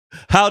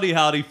Howdy,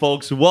 howdy,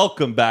 folks.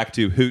 Welcome back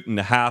to Hoot and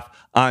a Half.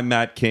 I'm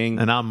Matt King.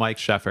 And I'm Mike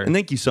Sheffer. And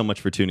thank you so much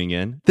for tuning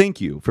in.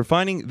 Thank you for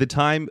finding the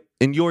time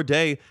in your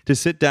day to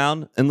sit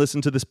down and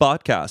listen to this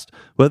podcast.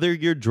 Whether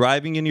you're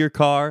driving in your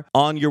car,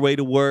 on your way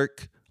to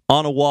work,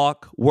 on a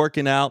walk,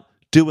 working out,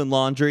 doing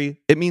laundry,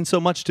 it means so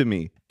much to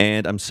me.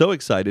 And I'm so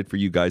excited for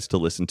you guys to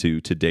listen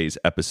to today's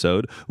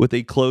episode with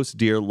a close,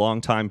 dear,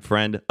 longtime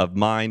friend of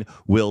mine,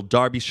 Will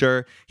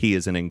Derbyshire. He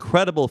is an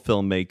incredible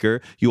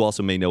filmmaker. You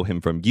also may know him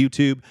from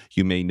YouTube.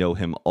 You may know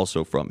him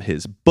also from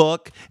his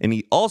book. And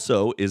he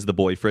also is the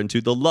boyfriend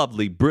to the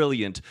lovely,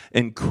 brilliant,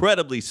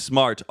 incredibly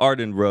smart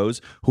Arden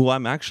Rose, who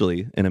I'm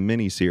actually in a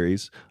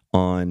mini-series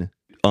on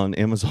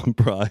Amazon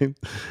Prime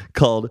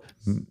called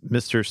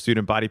Mr.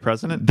 Student Body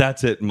President.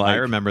 That's it, Mike. I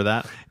remember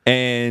that.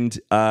 And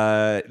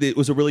it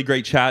was a really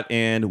great chat.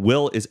 And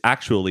Will is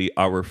actually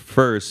our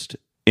first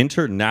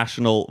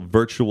international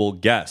virtual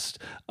guest.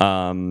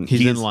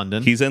 He's in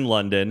London. He's in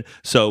London.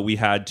 So we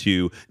had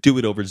to do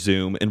it over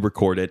Zoom and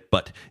record it,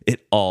 but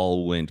it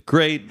all went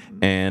great.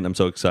 And I'm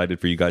so excited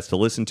for you guys to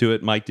listen to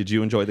it. Mike, did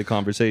you enjoy the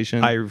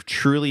conversation? I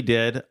truly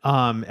did.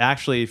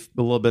 Actually,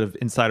 a little bit of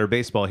insider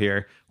baseball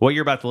here. What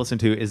you're about to listen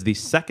to is the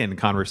second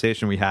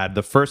conversation we had.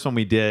 The first one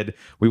we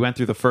went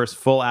through the first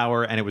full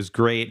hour and it was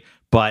great,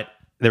 but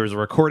there was a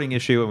recording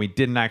issue and we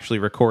didn't actually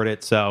record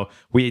it. So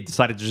we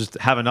decided to just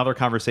have another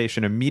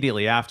conversation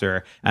immediately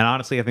after. And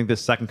honestly, I think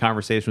this second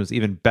conversation was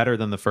even better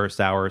than the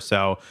first hour.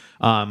 So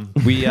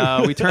we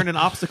turned an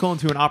obstacle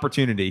into an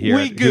opportunity here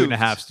at Hoot and a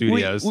Half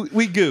Studios.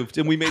 We goofed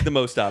and we made the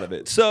most out of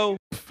it. So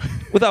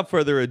without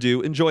further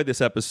ado, enjoy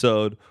this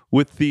episode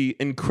with the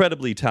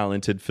incredibly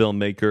talented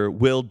filmmaker,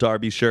 Will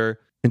Derbyshire.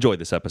 Enjoy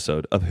this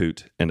episode of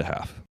Hoot and a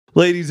Half.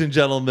 Ladies and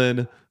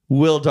gentlemen,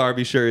 Will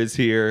Derbyshire is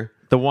here.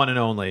 The one and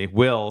only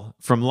Will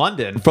from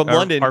London.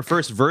 London. Our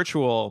first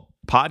virtual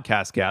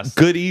podcast guest.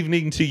 Good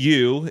evening to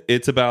you.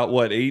 It's about,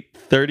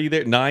 8:30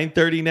 there?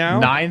 9:30 now?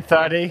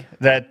 9:30.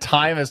 The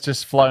time has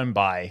just flown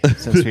by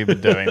since we've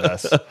been doing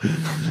this.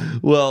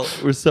 Well,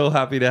 we're so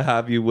happy to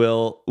have you,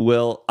 Will.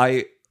 Will,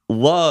 I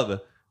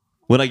love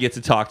when I get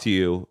to talk to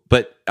you,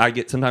 but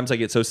sometimes I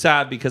get so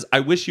sad because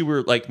I wish you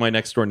were like my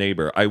next door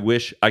neighbor. I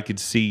wish I could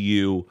see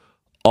you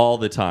all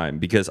the time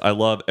because I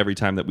love every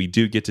time that we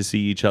do get to see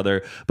each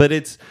other, but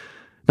it's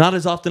not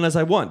as often as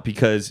I want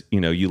because,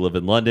 you live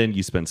in London,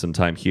 you spend some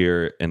time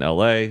here in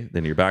LA,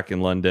 then you're back in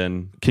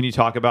London. Can you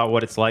talk about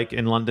what it's like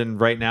in London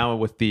right now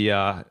with the,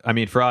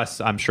 for us,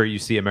 I'm sure you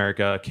see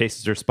America,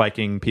 cases are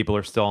spiking, people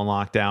are still in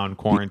lockdown,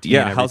 quarantine,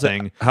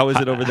 everything. How is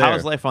it over there? How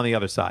is life on the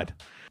other side?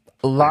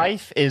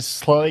 Life is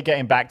slowly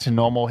getting back to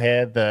normal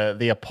here.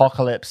 The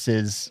apocalypse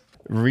is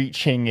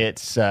reaching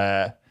its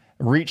end,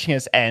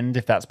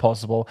 if that's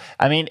possible.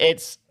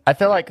 I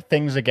feel like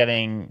things are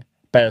getting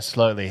better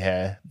slowly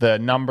here. The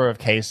number of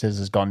cases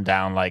has gone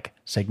down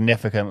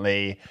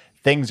significantly.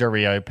 Things are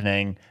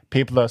reopening.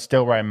 People are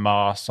still wearing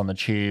masks on the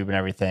tube and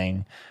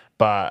everything.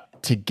 But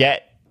to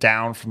get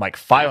down from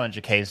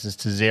 500 cases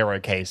to 0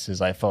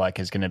 cases, I feel like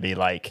is going to be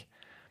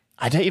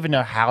I don't even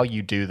know how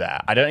you do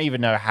that. I don't even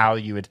know how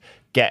you would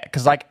get,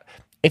 because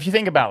if you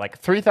think about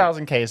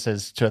 3,000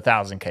 cases to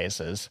 1,000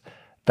 cases,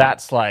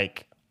 that's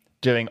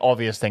doing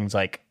obvious things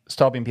like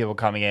stopping people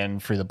coming in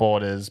through the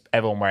borders,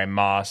 everyone wearing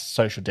masks,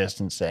 social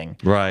distancing.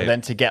 Right. But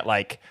then to get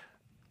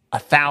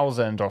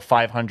 1,000 or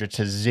 500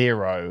 to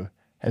 0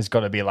 has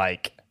got to be so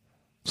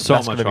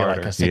that's much going to be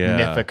harder. a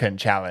significant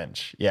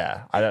challenge.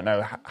 Yeah, I don't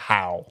know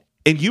how.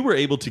 And you were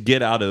able to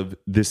get out of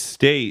the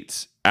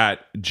States at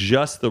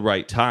just the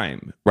right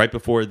time, right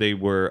before they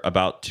were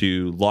about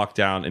to lock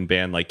down and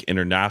ban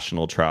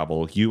international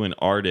travel. You and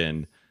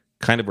Arden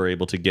kind of were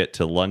able to get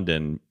to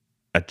London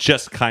at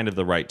just kind of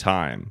the right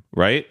time,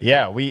 right?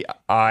 Yeah,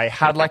 I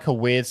had a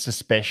weird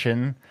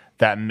suspicion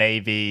that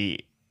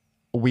maybe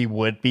we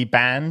would be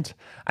banned.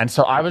 And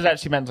so I was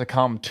actually meant to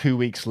come 2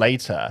 weeks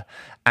later.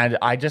 And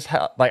I just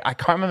had, I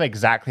can't remember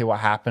exactly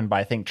what happened, but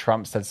I think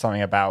Trump said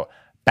something about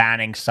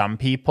banning some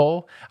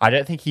people. I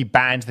don't think he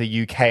banned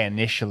the UK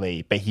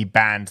initially, but he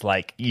banned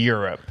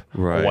Europe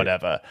or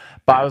whatever.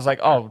 But I was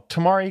oh,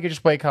 tomorrow you could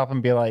just wake up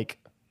and be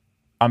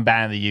I'm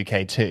banning the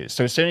UK too.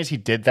 So as soon as he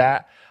did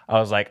that, I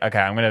was okay,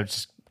 I'm going to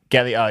just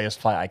get the earliest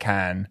flight I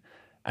can.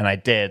 And I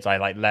did. I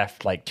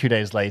left 2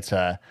 days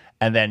later.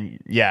 And then,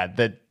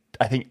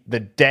 I think the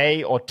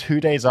day or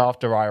 2 days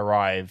after I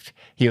arrived,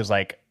 he was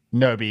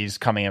nobody's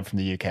coming in from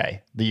the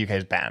UK. The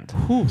UK's banned.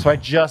 Whew. So I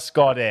just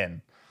got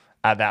in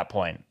at that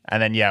point.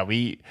 And then,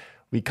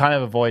 we kind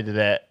of avoided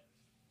it,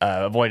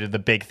 avoided the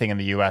big thing in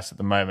the US at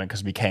the moment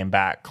because we came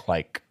back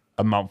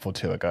a month or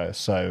two ago.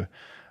 So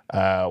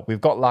we've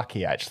got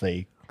lucky,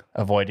 actually,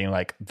 avoiding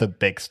the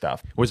big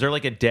stuff. Was there a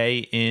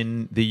day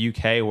in the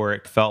UK where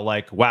it felt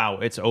wow,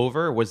 it's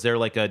over? Was there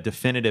a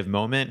definitive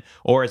moment,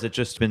 or has it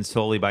just been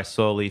slowly by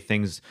slowly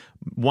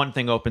one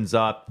thing opens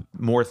up,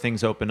 more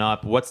things open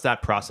up? What's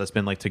that process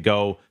been to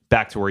go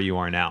back to where you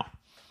are now?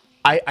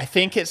 I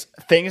think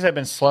things have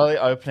been slowly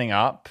opening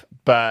up,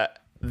 but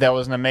there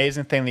was an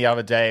amazing thing the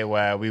other day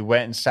where we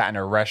went and sat in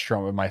a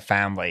restaurant with my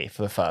family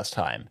for the first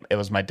time. It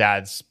was my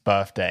dad's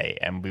birthday,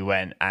 and we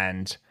went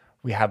and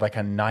we had like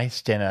a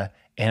nice dinner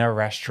in a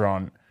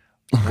restaurant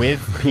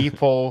with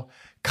people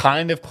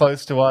kind of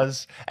close to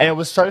us. And it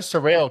was so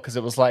surreal because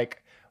it was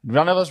like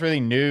none of us really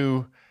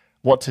knew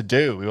what to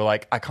do. We were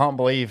like, I can't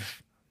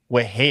believe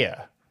we're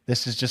here.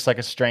 This is just like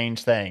a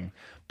strange thing.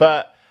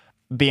 But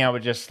being able to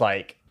just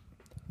like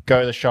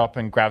go to the shop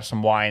and grab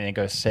some wine and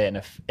go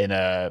sit in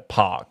a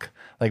park,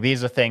 like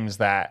these are things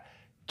that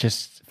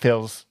just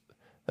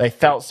they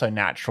felt so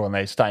natural, and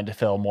they're starting to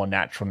feel more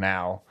natural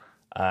now.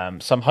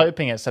 So I'm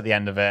hoping it's at the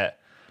end of it.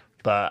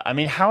 But I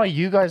mean, how are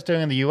you guys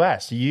doing in the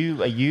US? Are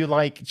you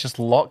like just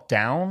locked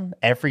down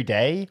every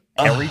day?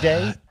 Every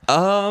day?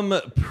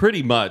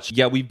 Pretty much.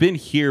 Yeah, we've been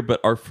here,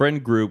 but our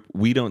friend group,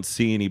 we don't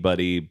see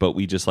anybody, but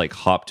we just like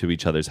hop to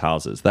each other's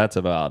houses. That's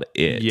about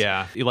it.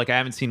 Yeah. Like I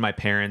haven't seen my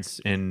parents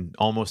in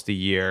almost a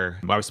year.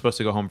 I was supposed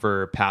to go home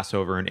for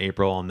Passover in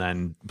April and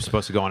then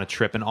supposed to go on a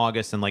trip in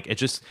August. And like,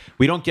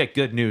 we don't get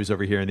good news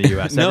over here in the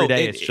US. Every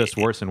day it's just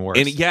worse and worse.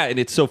 And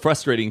it's so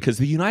frustrating because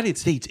the United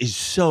States is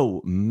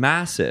so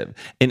massive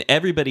and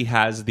everybody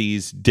has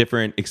these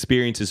different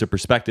experiences or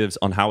perspectives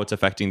on how it's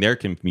affecting their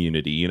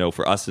community. You know,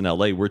 for us in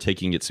LA, we're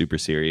taking it super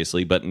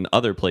seriously, but in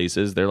other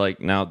places they're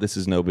like, no, this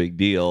is no big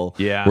deal.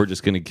 Yeah, we're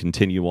just going to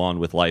continue on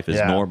with life as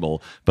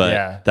normal.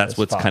 But that's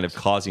what's kind of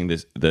causing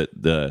this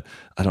the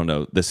I don't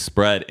know, the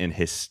spread and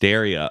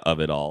hysteria of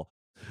it all.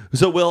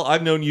 So Will,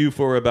 I've known you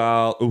for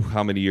about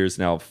how many years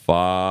now?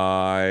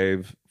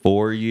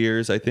 4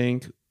 years, I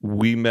think.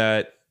 We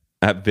met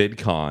at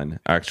VidCon,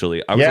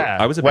 actually.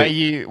 I was where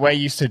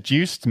you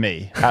seduced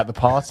me at the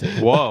party.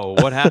 Whoa,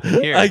 what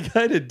happened here? I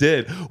kind of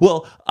did.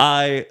 Well,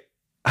 I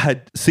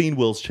had seen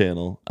Will's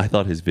channel. I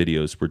thought his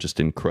videos were just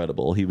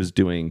incredible. He was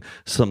doing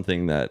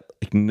something that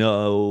like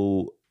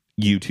no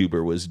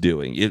YouTuber was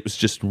doing. It was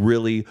just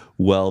really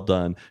well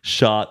done,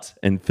 shots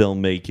and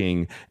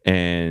filmmaking,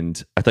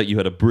 and I thought you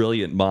had a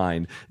brilliant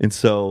mind. And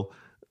so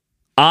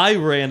I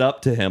ran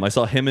up to him. I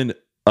saw him and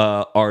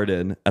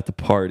Arden at the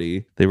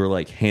party. They were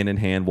like hand in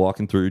hand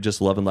walking through, just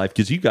loving life,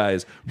 because you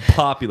guys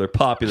popular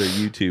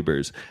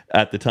YouTubers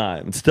at the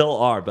time and still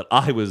are. But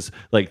I was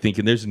like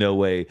thinking there's no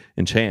way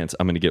in chance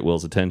I'm going to get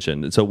Will's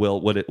attention. And so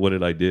Will, what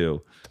did I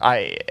do?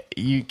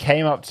 You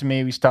came up to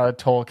me, we started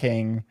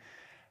talking,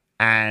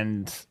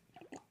 and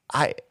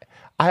I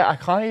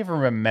can't even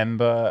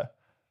remember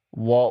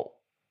what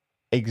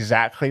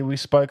exactly we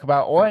spoke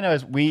about. All I know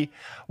is we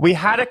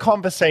had a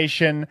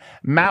conversation.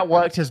 Matt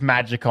worked his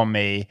magic on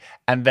me,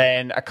 and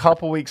then a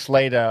couple weeks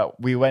later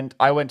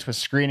I went to a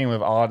screening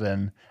with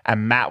Arden,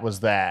 and Matt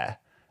was there,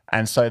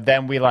 and so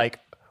then we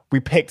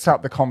picked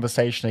up the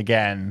conversation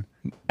again,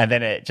 and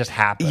then it just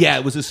happened. Yeah,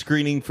 it was a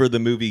screening for the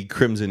movie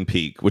Crimson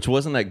Peak, which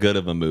wasn't that good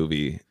of a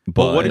movie.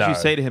 But well, what did you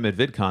say to him at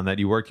VidCon that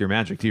you worked your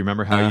magic? Do you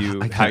remember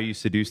how you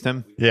seduced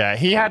him? Yeah,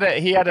 he had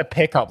a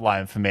pickup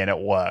line for me, and it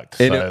worked.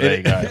 So there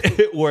you go.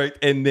 It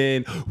worked, and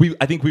then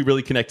I think we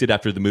really connected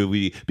after the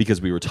movie because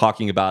we were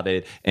talking about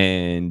it,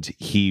 and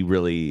he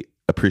really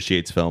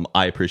appreciates film.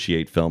 I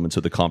appreciate film, and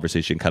so the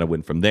conversation kind of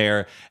went from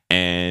there,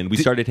 and we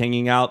started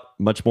hanging out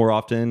much more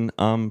often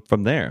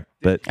from there.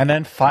 And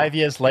then 5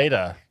 years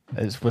later,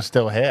 we're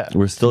still here.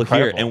 We're still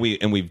here, and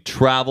we've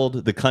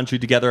traveled the country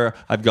together.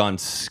 I've gone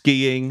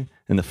skiing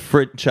in the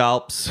French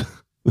Alps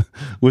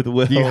with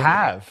Will. You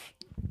have,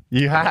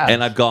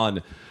 and I've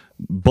gone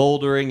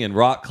bouldering and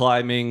rock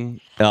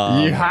climbing.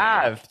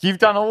 You've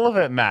done all of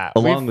it, Matt,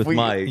 along with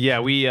Mike.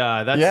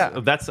 Yeah,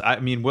 that's I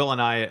mean, Will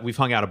and I, we've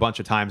hung out a bunch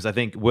of times. I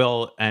think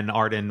Will and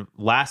Arden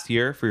last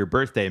year for your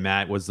birthday,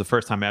 Matt, was the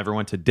first time I ever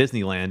went to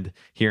Disneyland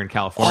here in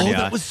California.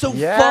 Oh, that was so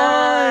fun.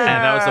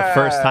 And that was the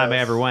first time I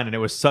ever went, and it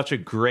was such a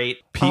great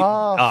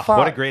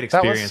what a great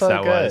experience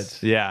that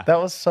was. Yeah, that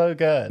was so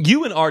good.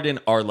 You and Arden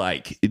are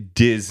like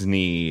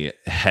Disney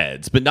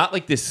heads, but not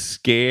like this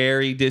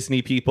scary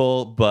Disney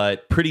people,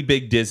 but pretty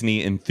big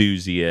Disney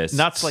enthusiasts.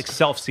 Not like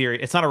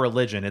self-serious. It's not a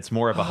religion. It's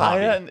more of a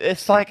hobby. I don't know if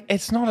it's like,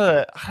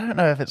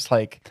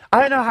 I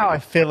don't know how I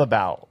feel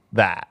about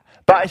that,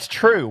 but it's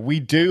true. We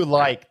do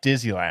like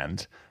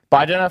Disneyland, but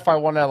I don't know if I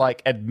want to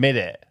like admit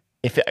it.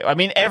 I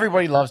mean,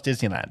 everybody loves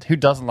Disneyland. Who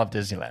doesn't love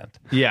Disneyland?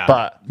 Yeah,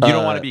 but you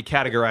don't want to be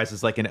categorized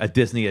as like a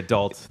Disney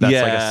adult that's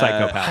like a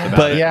psychopath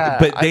about it.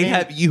 But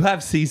you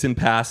have season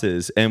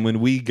passes, and when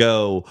we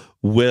go,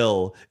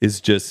 Will is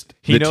just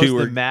he knows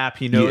the map.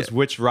 He knows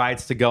which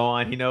rides to go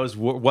on. He knows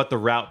what the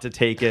route to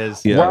take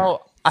is. Yeah.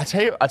 Well, I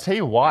tell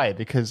you why,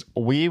 because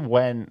we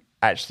went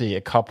actually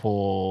a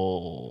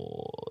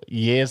couple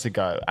years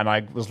ago, and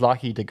I was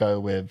lucky to go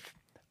with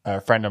a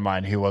friend of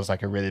mine who was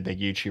like a really big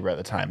YouTuber at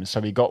the time.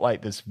 So we got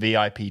like this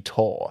VIP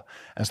tour.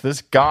 And so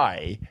this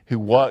guy who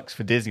works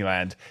for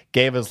Disneyland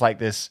gave us like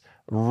this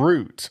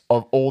route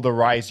of all the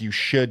rides you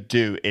should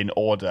do in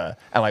order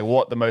and like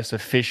what the most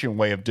efficient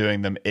way of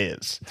doing them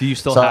is. Do you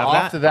still have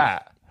that? After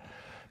that,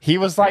 he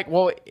was like,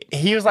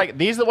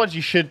 these are the ones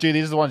you should do.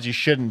 These are the ones you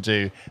shouldn't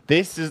do.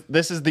 This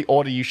is the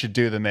order you should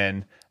do them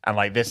in. And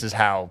like, this is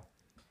how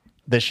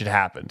this should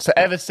happen. So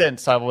ever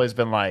since, I've always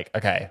been like,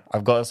 okay,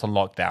 I've got this on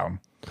lockdown.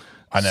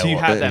 I know. So you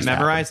have that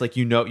memorized? Like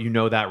you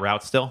know that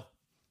route still?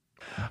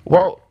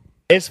 Well,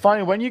 It's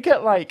funny when you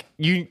get like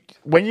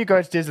when you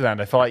go to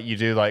Disneyland, I feel like you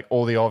do like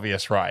all the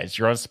obvious rides.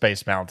 You're on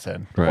Space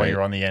Mountain or Right.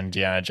 you're on the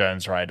Indiana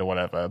Jones ride or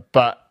whatever.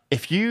 But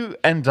if you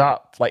end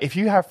up like if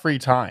you have free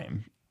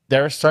time,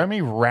 there are so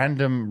many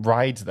random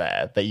rides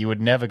there that you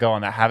would never go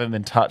on that haven't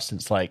been touched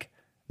since like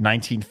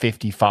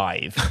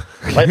 1955.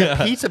 Like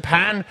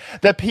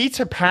the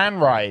Peter Pan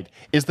ride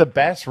is the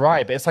best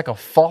ride, but it's like a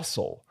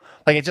fossil.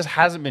 Like it just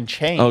hasn't been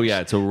changed. Oh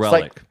yeah, it's a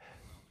relic.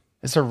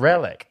 It's a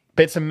relic,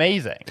 but it's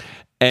amazing.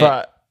 And-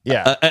 but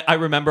yeah. I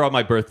remember on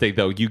my birthday,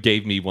 though, you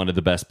gave me one of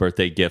the best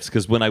birthday gifts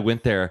because when I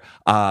went there,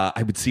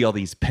 I would see all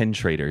these pen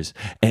traders,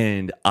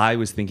 and I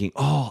was thinking,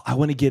 "Oh, I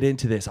want to get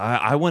into this.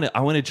 I want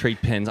to trade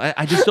pens.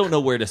 I just don't know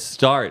where to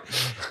start."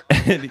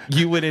 And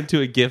you went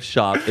into a gift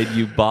shop and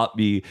you bought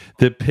me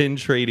the pen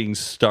trading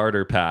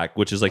starter pack,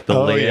 which is like the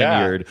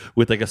lanyard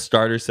with like a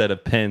starter set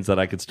of pens that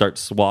I could start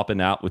swapping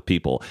out with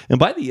people. And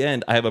by the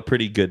end, I have a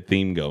pretty good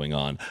theme going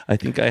on. I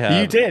think I have.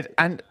 You did,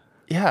 and.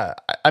 Yeah,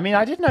 I mean,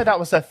 I didn't know that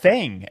was a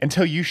thing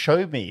until you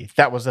showed me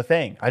that was a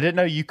thing. I didn't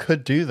know you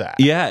could do that.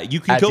 Yeah,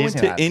 you can at go into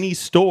Disneyland. any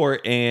store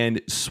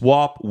and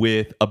swap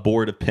with a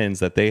board of pens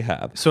that they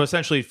have. So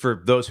essentially, for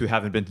those who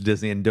haven't been to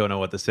Disney and don't know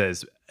what this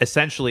is,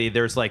 essentially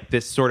there's like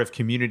this sort of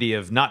community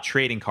of not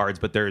trading cards,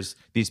 but there's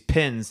these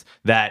pins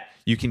that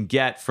you can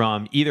get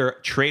from either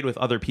trade with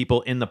other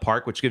people in the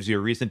park, which gives you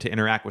a reason to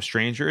interact with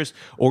strangers,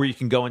 or you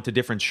can go into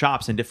different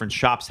shops, and different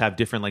shops have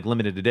different like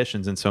limited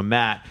editions. And so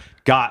Matt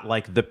got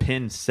like the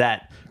pin set.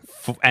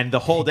 And the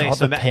whole day, got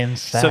so the pin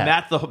set.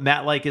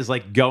 Matt like is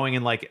like going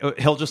and like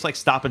he'll just like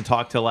stop and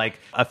talk to like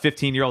a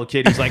 15-year-old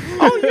kid who's like,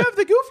 "Oh, you have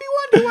the Goofy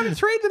one? Do you want to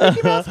trade the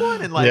Mickey Mouse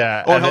one?" And like,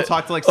 Yeah, or and he'll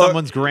talk to like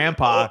someone's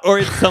grandpa. Or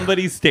it's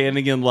somebody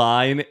standing in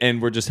line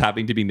and we're just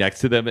happening to be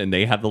next to them and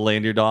they have the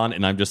lanyard on,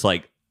 and I'm just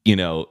like,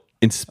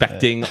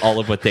 inspecting all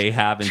of what they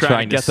have and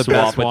trying to get the swap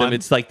best with them. one.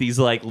 It's like these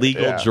like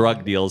legal Yeah.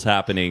 drug deals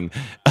happening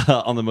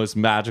on the most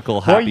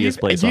magical,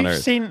 happiest place on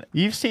earth.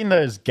 You've seen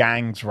those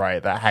gangs,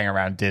 right, that hang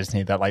around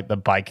Disney, that like the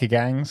biker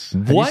gangs.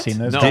 Have What? you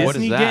seen those? No, gangs? what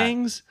is Disney that?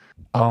 gangs?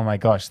 Oh my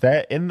gosh,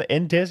 they're in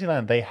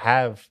Disneyland. They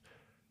have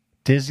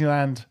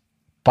Disneyland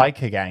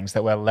biker gangs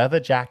that wear leather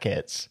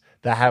jackets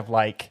that have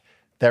like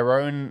their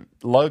own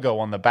logo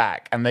on the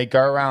back, and they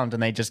go around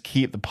and they just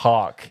keep the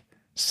park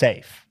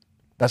safe.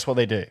 That's what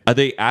they do. Are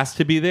they asked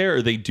to be there,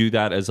 or they do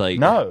that as like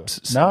No.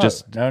 just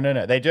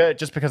No. They do it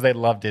just because they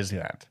love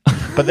Disneyland.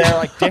 But they're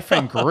like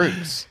different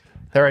groups.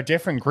 There are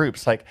different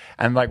groups,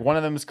 and one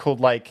of them is called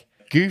like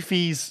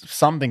Goofy's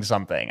something,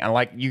 and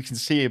like you can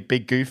see a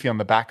big Goofy on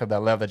the back of their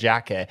leather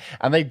jacket,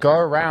 and they go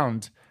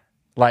around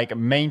like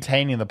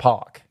maintaining the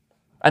park.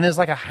 And there's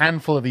like a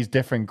handful of these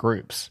different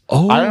groups.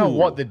 Oh. I don't know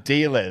what the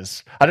deal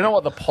is. I don't know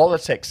what the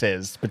politics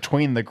is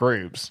between the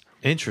groups.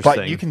 Interesting.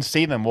 But you can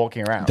see them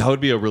walking around. that would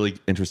be a really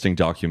interesting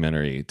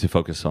documentary to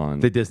focus on.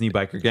 The Disney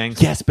biker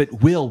gangs. Yes,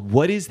 but Will,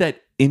 what is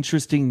that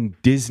interesting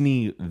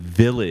Disney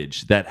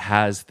village that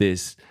has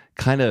this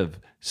kind of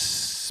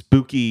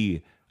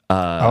spooky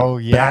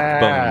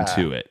backbone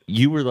to it?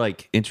 You were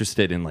like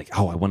interested in like,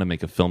 I want to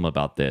make a film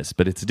about this,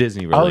 but it's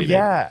Disney related. Oh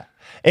yeah,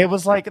 it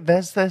was like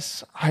there's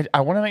this.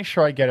 I want to make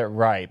sure I get it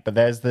right, but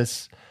there's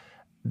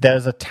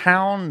a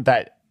town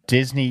that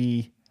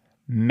Disney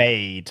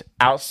made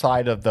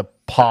outside of the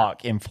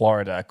park in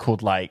Florida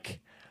called like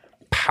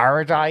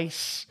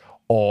Paradise,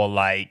 or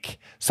like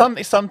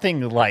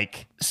something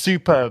like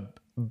super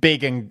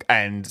big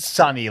and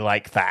sunny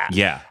like that.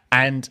 Yeah.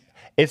 And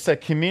it's a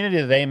community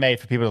that they made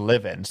for people to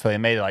live in. So they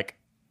made like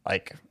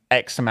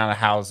X amount of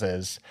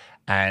houses,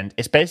 and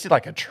it's basically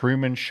like a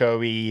Truman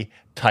Showy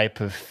type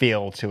of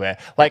feel to it.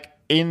 Like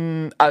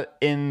in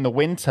the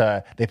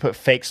winter, they put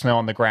fake snow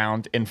on the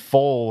ground. In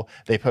fall,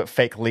 they put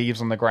fake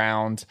leaves on the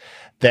ground.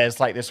 There's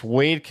like this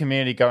weird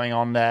community going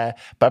on there.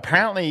 But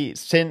apparently,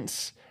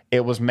 since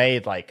it was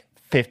made like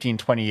 15,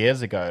 20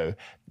 years ago,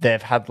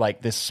 they've had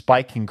like this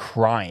spike in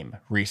crime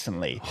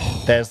recently.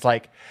 There's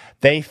like,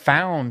 they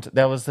found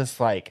there was this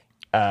like,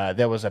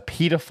 there was a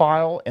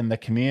pedophile in the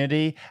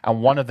community,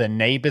 and one of the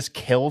neighbors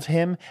killed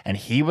him, and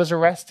he was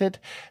arrested.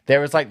 There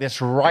was like this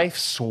rife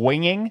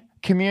swinging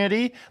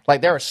community.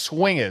 Like there are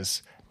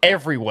swingers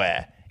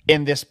everywhere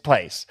in this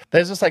place.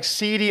 There's this like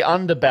seedy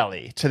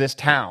underbelly to this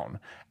town,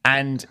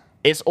 and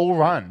it's all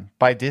run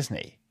by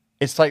Disney.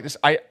 It's like this.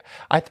 I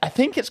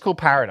think it's called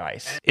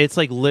Paradise. It's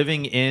like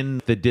living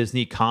in the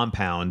Disney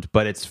compound,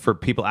 but it's for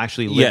people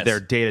actually live Yes. their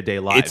day-to-day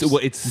lives.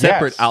 It's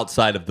separate Yes.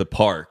 outside of the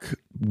park.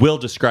 Will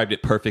described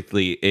it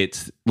perfectly.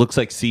 It looks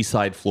like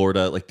seaside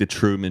Florida, like the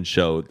Truman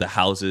Show. The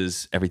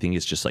houses, everything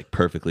is just like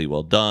perfectly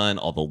well done.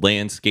 All the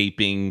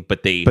landscaping,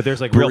 but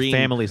there's like real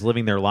families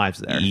living their lives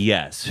there.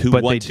 Yes, who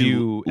But want they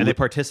do, and they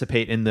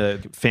participate in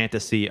the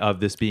fantasy of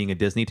this being a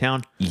Disney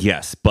town.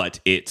 Yes, but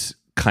it's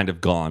kind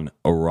of gone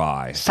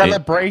awry.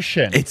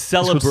 Celebration. It's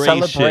called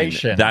celebration.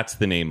 Celebration. That's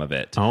the name of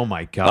it. Oh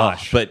my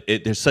gosh! But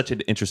there's such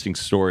an interesting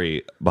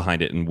story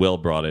behind it, and Will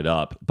brought it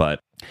up. But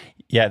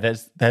Yeah,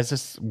 there's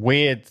this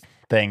weird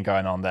thing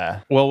going on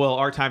there. well,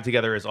 our time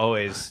together is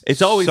always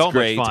it's always so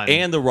great, much fun.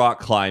 and the rock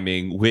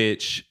climbing,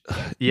 which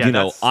Yeah, you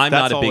know, I'm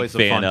not that's a big always a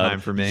fan fun of. time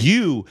for me.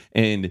 You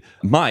and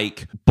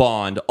Mike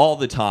bond all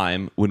the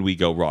time when we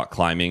go rock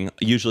climbing.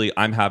 Usually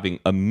I'm having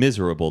a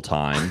miserable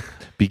time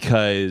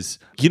because,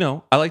 you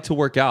know, I like to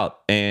work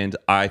out and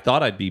I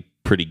thought I'd be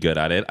pretty good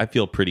at it. I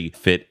feel pretty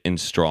fit and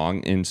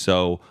strong. And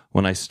so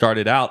when I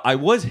started out, I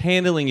was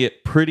handling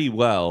it pretty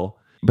well.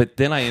 But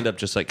then I end up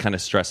just like kind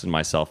of stressing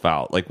myself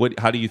out. Like,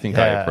 how do you think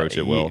I approach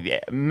it, Will?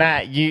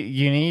 Matt,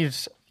 you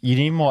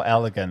need more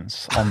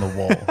elegance on the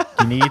wall.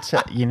 You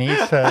need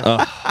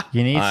to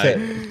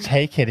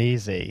take it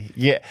easy.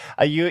 Yeah,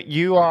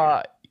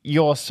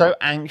 you're so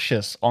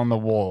anxious on the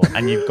wall,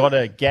 and you've got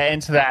to get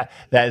into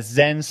that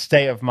Zen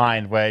state of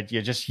mind where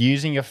you're just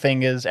using your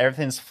fingers.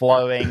 Everything's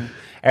flowing.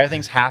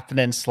 Everything's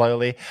happening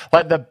slowly.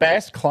 Like the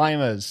best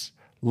climbers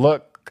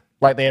look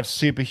like they have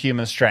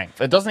superhuman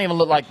strength. It doesn't even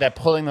look like they're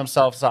pulling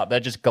themselves up.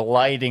 They're just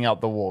gliding up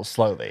the wall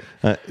slowly.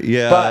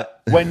 Yeah.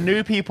 But when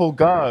new people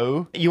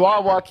go, you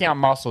are working out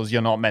muscles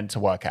you're not meant to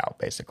work out,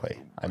 basically.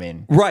 I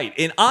mean... Right.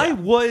 And I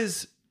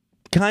was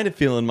kind of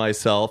feeling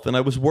myself, and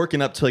I was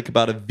working up to like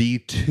about a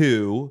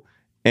V2,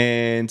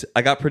 and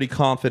I got pretty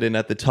confident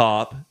at the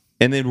top.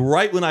 And then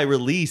right when I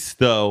released,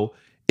 though,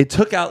 it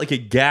took out like a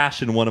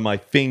gash in one of my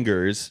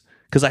fingers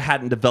because I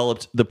hadn't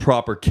developed the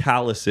proper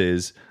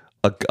calluses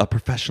a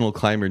professional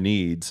climber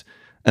needs.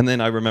 And then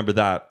I remember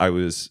that I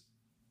was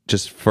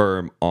just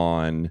firm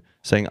on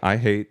saying I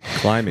hate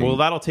climbing. Well,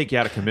 that'll take you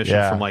out of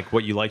commission from like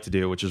what you like to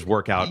do, which is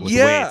work out with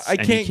weights. I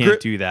can't, and you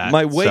can't do that.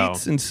 My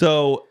weights, and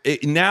so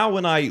now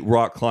when I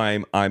rock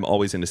climb, I'm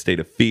always in a state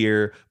of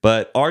fear.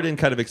 But Arden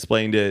kind of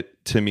explained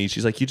it to me.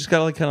 She's like, you just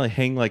gotta like kind of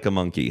hang like a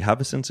monkey, have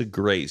a sense of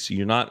grace.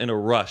 You're not in a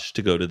rush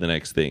to go to the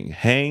next thing.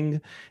 Hang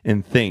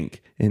and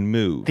think and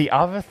move. The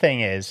other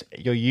thing is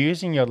you're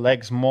using your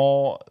legs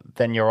more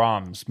than your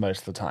arms most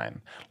of the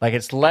time. Like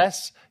it's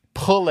less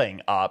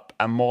pulling up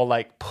and more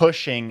like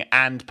pushing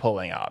and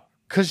pulling up.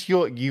 Because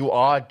you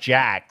are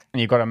jacked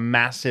and you've got a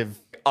massive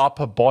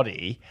upper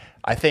body,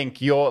 I think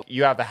you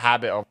have the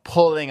habit of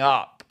pulling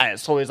up, and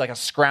it's always like a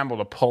scramble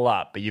to pull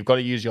up, but you've got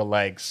to use your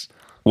legs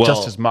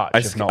just as much,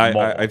 if not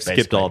more. I've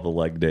skipped all the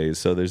leg days,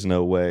 so there's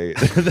no way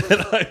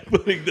that I'm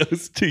putting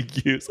those to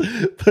use.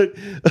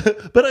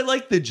 But I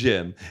like the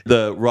gym,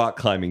 the rock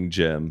climbing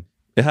gym.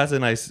 It has a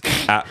nice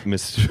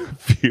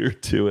atmosphere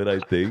to it, I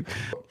think.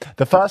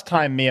 The first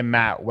time me and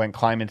Matt went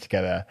climbing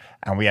together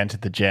and we entered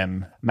the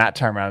gym, Matt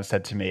turned around and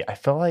said to me, I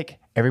feel like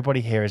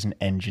everybody here is an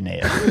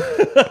engineer.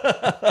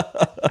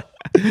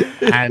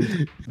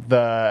 And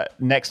the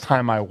next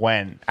time I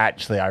went,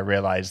 actually, I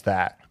realized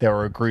that there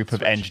were a group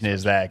of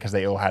engineers there because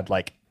they all had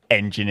like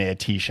engineer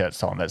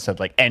t-shirts on that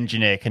said like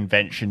Engineer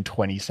Convention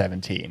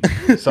 2017.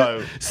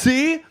 So,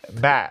 see,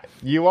 Matt,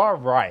 you are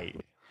right.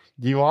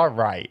 You are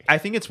right. I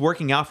think it's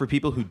working out for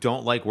people who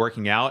don't like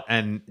working out,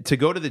 and to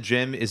go to the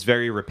gym is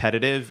very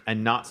repetitive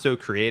and not so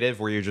creative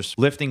where you're just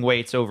lifting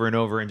weights over and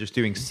over and just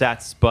doing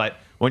sets. But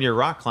when you're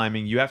rock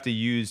climbing, you have to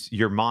use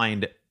your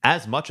mind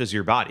as much as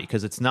your body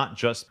because it's not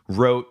just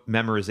rote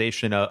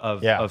memorization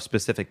of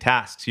specific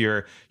tasks.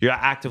 You're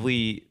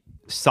actively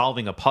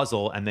solving a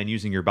puzzle and then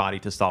using your body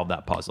to solve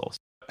that puzzle.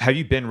 Have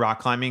you been rock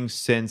climbing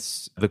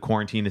since the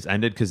quarantine has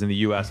ended? Because in the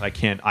US, I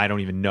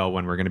don't even know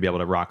when we're going to be able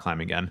to rock climb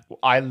again.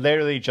 I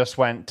literally just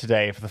went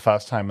today for the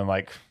first time in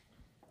like,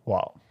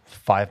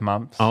 5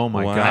 months? Oh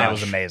my Wow. God. And it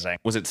was amazing.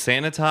 was it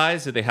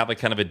sanitized? Did they have like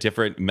kind of a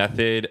different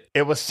method?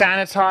 It was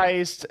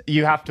sanitized.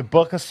 You have to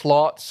book a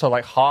slot, so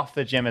like half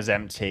the gym is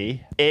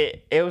empty.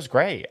 It was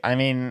great. I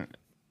mean,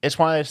 it's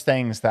one of those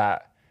things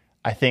that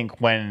I think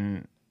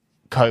when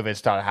COVID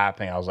started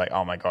happening, I was like,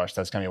 oh my gosh,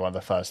 that's going to be one of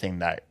the first things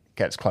that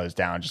gets closed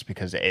down just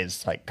because it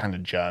is like kind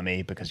of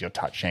germy because you're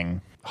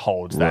touching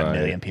holds that a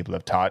million people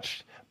have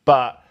touched.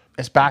 But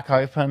it's back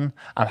open.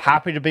 I'm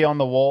happy to be on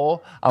the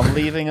wall. I'm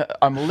leaving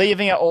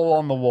it all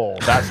on the wall.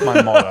 That's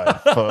my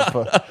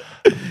motto.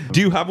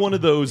 Do you have one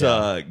of those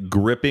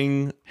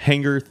gripping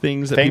hanger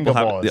things that people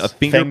have? Fingerboards. A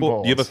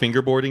fingerboard? Do you have a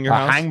fingerboard in your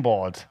house? A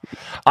hangboard.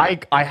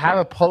 I have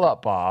a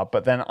pull-up bar,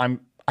 but then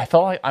I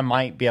feel like I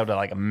might be able to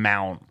like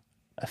mount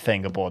a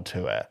fingerboard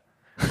to it.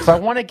 So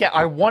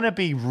I want to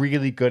be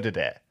really good at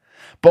it.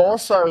 But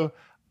also,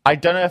 I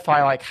don't know if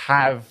I like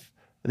have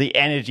the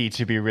energy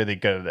to be really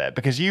good at it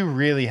because you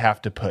really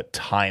have to put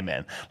time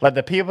in. Like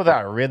the people that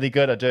are really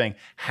good at doing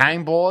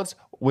hangboards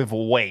with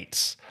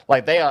weights,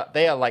 like they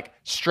are like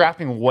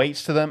strapping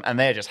weights to them and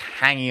they're just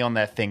hanging on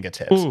their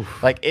fingertips.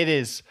 Oof. Like it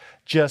is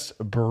just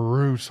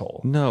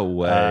brutal. No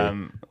way.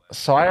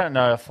 So I don't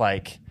know if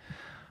I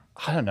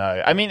don't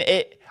know. I mean,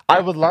 I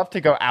would love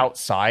to go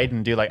outside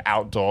and do like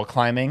outdoor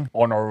climbing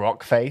on a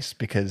rock face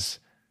because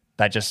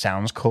that just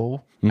sounds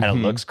cool and it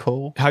looks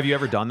cool. Have you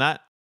ever done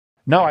that?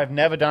 No, I've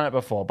never done it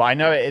before, but I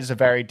know it is a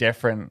very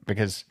different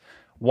because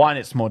one,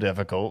 it's more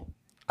difficult.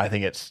 I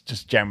think it's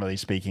just generally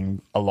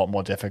speaking a lot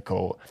more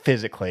difficult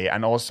physically,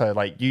 and also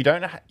like you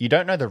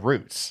don't know the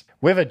routes.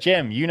 With a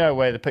gym, you know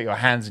where to put your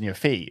hands and your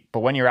feet, but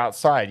when you're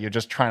outside, you're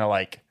just trying to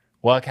like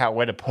work out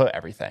where to put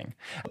everything.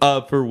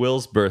 For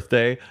Will's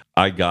birthday,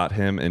 I got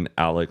him an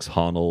Alex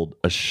Honnold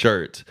a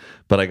shirt,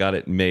 but I got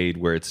it made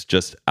where it's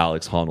just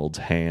Alex Honnold's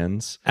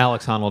hands.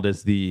 Alex Honnold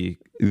is the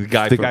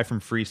guy from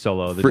Free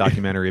Solo, the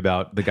documentary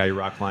about the guy who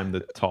rock climbed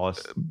the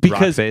tallest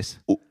rock face.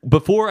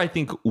 Before I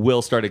think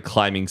Will started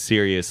climbing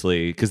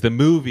seriously, because the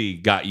movie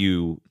got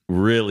you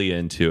really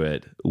into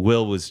it,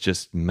 Will was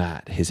just,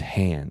 Matt, his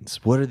hands.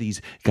 What are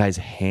these guys'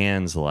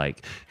 hands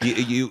like?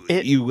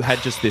 You had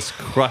just this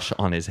crush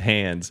on his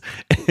hands.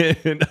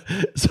 And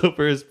so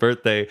for his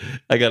birthday,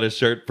 I got a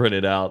shirt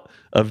printed out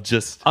of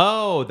just...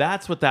 Oh,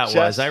 that's what that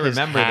was. I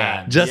remember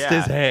that. Just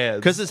his hands.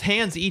 Because his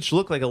hands each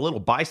look like a little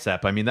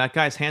bicep. I mean, that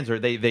guy's hands are,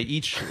 they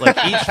each, like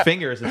each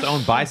finger is its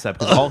own bicep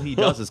because all he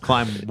does is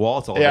climb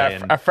walls all day.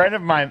 A friend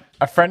of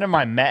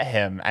mine met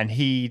him and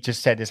he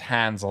just said his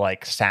hands are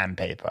like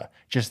sandpaper.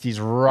 Just these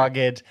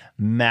rugged,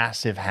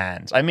 massive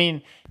hands. I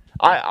mean,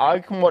 I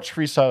can watch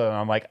Free Solo and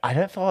I'm like, I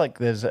don't feel like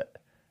there's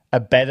a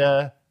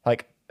better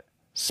like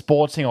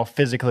sporting or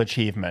physical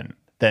achievement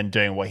than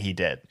doing what he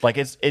did. Like,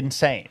 it's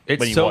insane. It's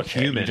when you so watch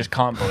human. It. You just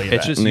can't believe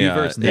it's it. just you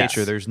versus nature.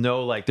 Yes. There's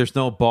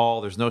no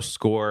ball. There's no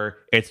score.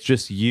 It's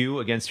just you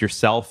against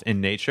yourself in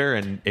nature.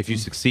 And if you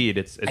succeed,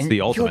 it's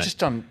the ultimate. You're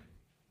just on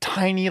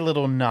tiny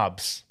little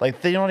nubs.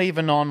 Like, they're not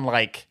even on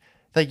like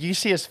you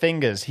see his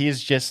fingers. He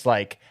is just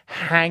like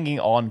hanging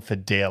on for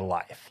dear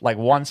life. Like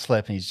one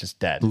slip and he's just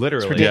dead.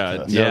 Literally. It's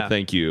ridiculous. No,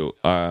 thank you.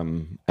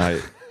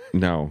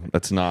 No,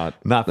 that's not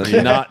not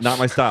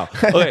my style.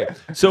 Okay,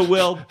 so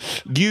Will,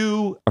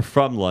 you are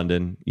from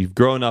London. You've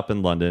grown up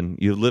in London.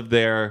 You lived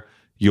there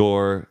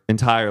your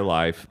entire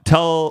life.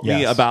 Tell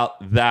me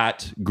about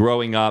that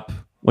growing up.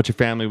 What your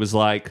family was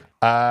like.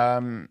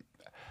 Growing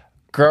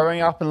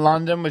up in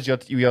London was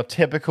your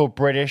typical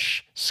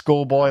British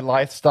schoolboy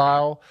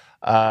lifestyle.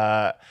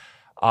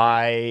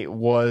 I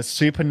was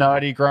super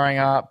nerdy growing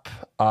up.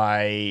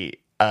 I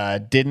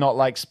did not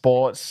like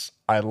sports.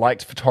 I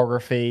liked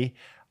photography.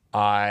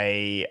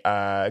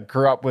 I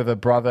grew up with a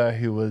brother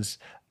who was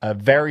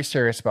very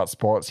serious about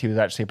sports. He was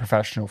actually a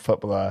professional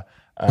footballer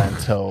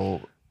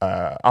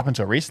up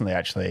until recently,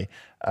 actually.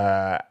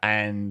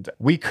 And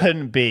we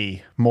couldn't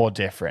be more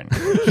different.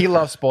 He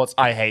loves sports.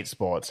 I hate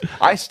sports.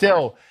 I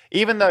still,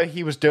 even though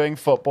he was doing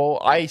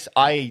football,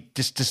 I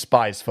just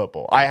despise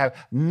football. I have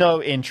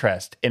no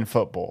interest in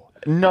football.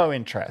 No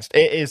interest.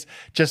 It is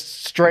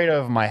just straight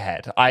over my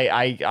head.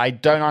 I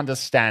don't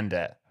understand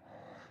it.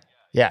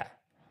 Yeah.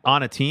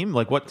 On a team?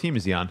 Like, what team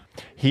is he on?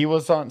 He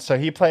was on, so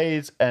he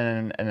plays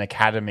in an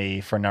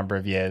academy for a number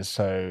of years.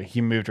 So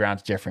he moved around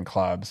to different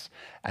clubs,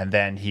 and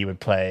then he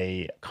would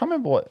play. I can't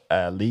remember what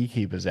league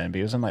he was in, but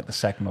he was in like the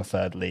second or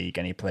third league,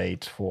 and he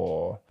played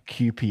for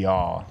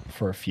QPR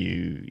for a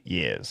few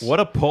years.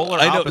 What a polar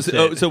opposite. I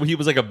know. So he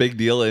was like a big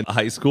deal in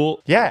high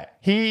school. Yeah,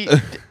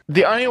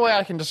 the only way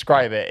I can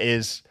describe it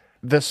is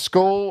the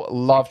school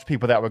loved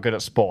people that were good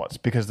at sports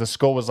because the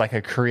school was like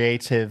a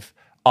creative,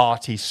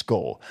 arty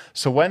school.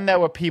 So when there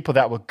were people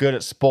that were good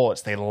at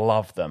sports, they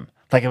loved them.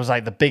 Like, it was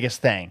like the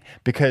biggest thing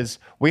because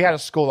we had a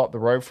school up the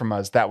road from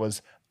us that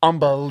was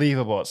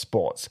unbelievable at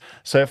sports.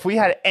 So if we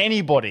had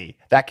anybody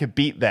that could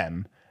beat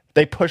them,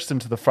 they pushed them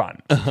to the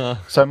front.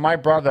 So my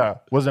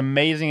brother was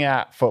amazing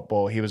at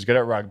football. He was good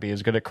at rugby. He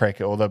was good at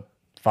cricket, all the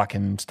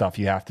fucking stuff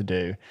you have to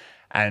do.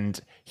 And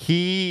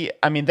they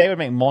would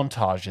make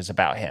montages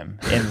about him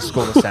in the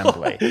school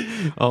assembly.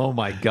 Oh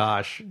my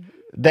gosh.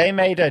 They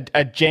made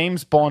a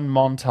James Bond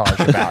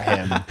montage about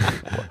him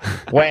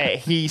where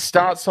he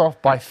starts off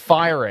by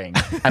firing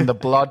and the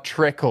blood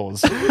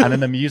trickles and then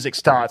the music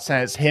starts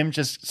and it's him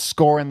just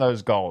scoring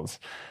those goals.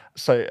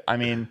 So, I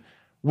mean,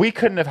 we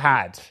couldn't have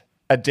had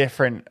a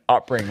different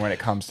upbringing when it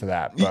comes to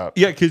that. But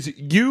yeah, because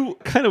you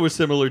kind of were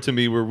similar to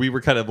me where we were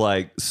kind of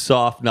like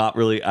soft, not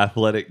really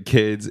athletic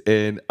kids.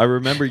 And I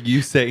remember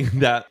you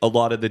saying that a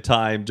lot of the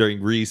time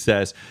during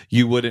recess,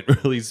 you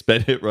wouldn't really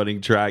spend it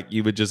running track.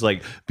 You would just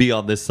like be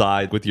on this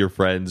side with your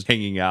friends,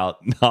 hanging out,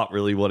 not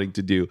really wanting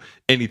to do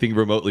anything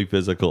remotely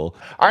physical.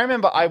 I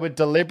remember I would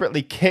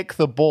deliberately kick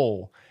the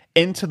ball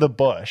into the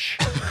bush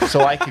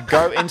so I could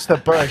go into the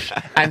bush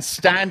and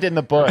stand in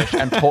the bush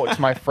and talk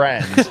to my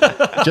friends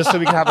just so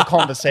we could have a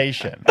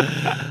conversation.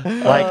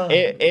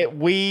 Like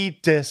we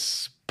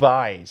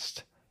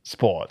despised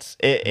sports.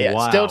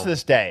 Wow. Still to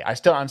this day, I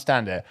still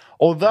understand it.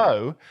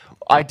 Although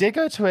I did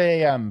go to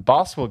a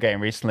basketball game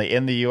recently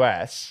in the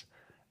US.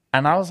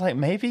 And I was like,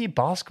 maybe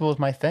basketball is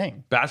my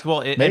thing.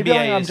 Basketball, maybe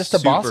NBA I'm just a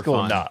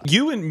basketball nut.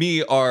 You and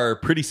me are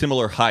pretty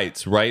similar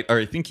heights, right? Or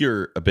I think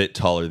you're a bit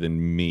taller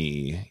than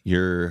me.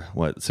 You're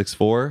what,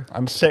 6'4"?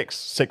 I'm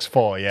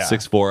 6'4", yeah.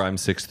 6'4", I'm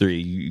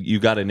 6'3". You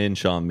got an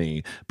inch on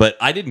me. But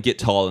I didn't get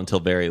tall until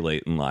very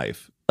late in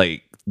life.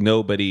 Like,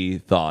 nobody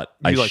thought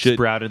I should.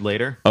 Sprouted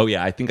later? Oh,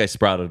 yeah. I think I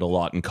sprouted a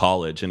lot in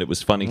college. And it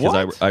was funny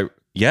because I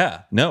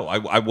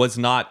was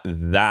not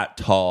that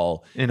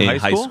tall in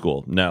high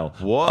school. No.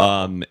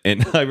 Whoa.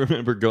 And I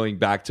remember going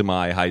back to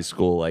my high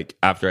school, like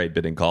after I'd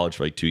been in college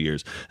for like 2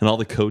 years, and all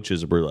the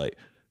coaches were like,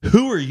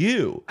 Who are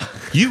you?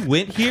 You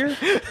went here?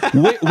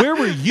 Where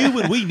were you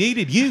when we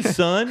needed you,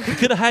 son? We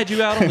could have had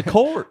you out on the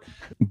court.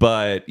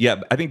 But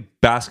yeah, I think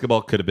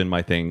basketball could have been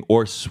my thing,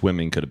 or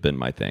swimming could have been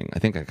my thing. I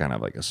think I kind of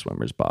have like a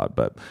swimmer's bod,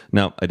 but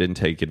no, I didn't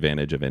take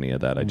advantage of any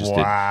of that. I just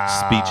did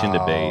speech and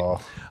debate.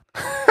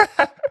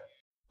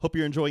 Hope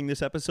you're enjoying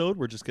this episode.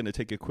 We're just going to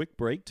take a quick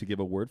break to give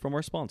a word from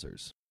our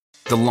sponsors.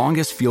 The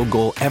longest field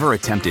goal ever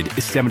attempted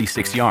is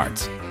 76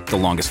 yards. The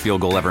longest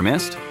field goal ever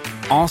missed?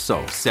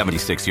 Also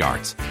 76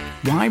 yards.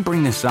 Why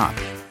bring this up?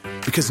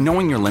 Because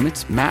knowing your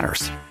limits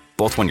matters,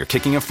 both when you're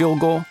kicking a field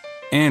goal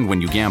and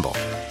when you gamble.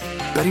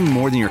 Betting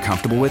more than you're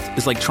comfortable with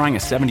is like trying a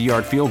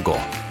 70-yard field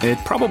goal. It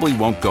probably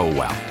won't go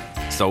well.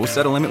 So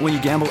set a limit when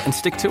you gamble and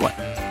stick to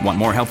it. Want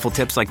more helpful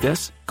tips like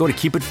this? Go to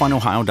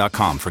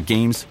keepitfunohio.com for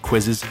games,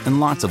 quizzes, and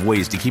lots of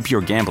ways to keep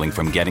your gambling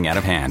from getting out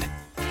of hand.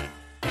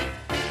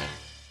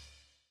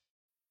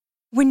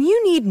 When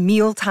you need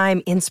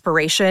mealtime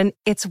inspiration,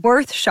 it's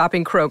worth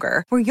shopping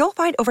Kroger, where you'll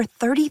find over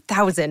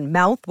 30,000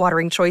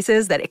 mouth-watering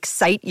choices that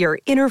excite your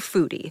inner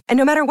foodie. And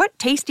no matter what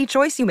tasty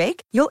choice you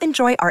make, you'll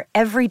enjoy our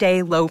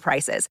everyday low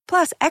prices,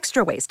 plus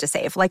extra ways to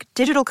save, like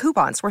digital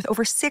coupons worth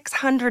over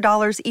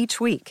 $600 each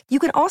week. You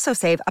can also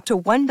save up to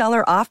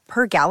 $1 off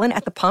per gallon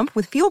at the pump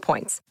with fuel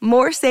points.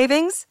 More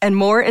savings and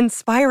more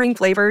inspiring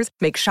flavors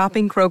make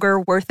shopping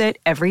Kroger worth it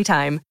every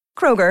time.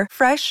 Kroger,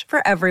 fresh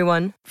for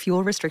everyone.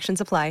 Fuel restrictions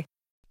apply.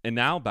 And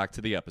now back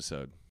to the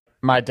episode.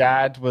 My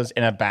dad was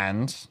in a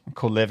band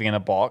called Living in a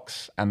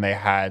Box, and they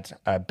had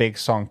a big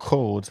song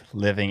called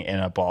Living in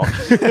a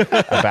Box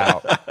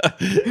about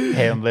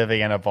him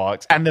living in a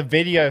box. And the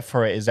video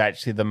for it is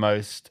actually the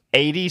most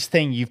 80s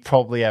thing you've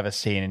probably ever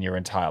seen in your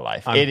entire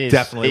life. I'm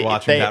definitely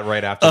watching that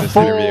right after this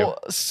interview.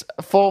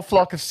 Full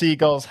flock of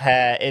seagulls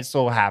hair. It's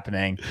all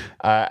happening.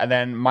 And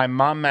then my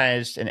mum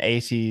managed an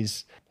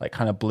 80s like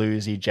kind of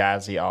bluesy,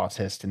 jazzy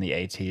artist in the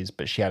 80s,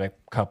 but she had a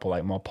couple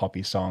like more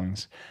poppy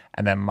songs.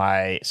 And then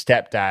my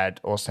stepdad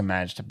also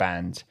managed a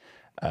band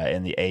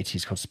in the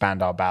 80s called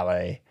Spandau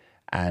Ballet.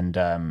 And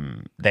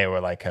they were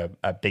like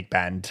a big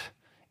band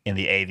in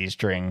the 80s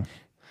during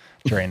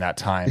that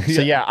time.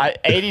 So yeah,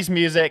 80s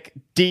music,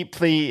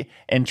 deeply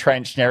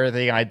entrenched in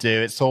everything I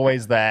do. It's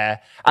always there.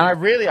 And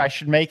I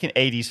should make an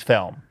 80s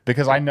film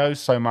because I know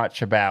so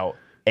much about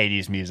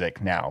 80s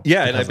music now.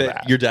 Yeah, and I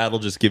bet your dad will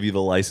just give you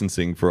the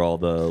licensing for all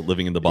the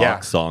Living in the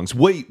Box songs.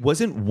 Wait,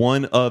 wasn't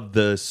one of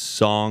the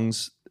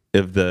songs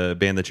of the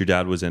band that your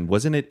dad was in,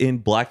 wasn't it in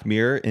Black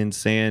Mirror in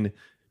San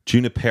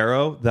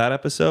Junipero, that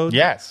episode?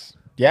 Yes.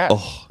 Yeah.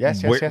 Oh,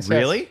 yes.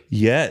 Really?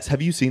 Yes.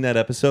 Have you seen that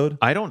episode?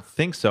 I don't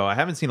think so. I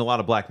haven't seen a lot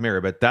of Black Mirror,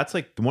 but that's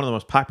like one of the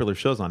most popular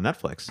shows on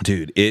Netflix.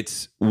 Dude,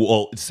 it's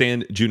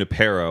San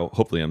Junipero.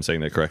 Hopefully I'm saying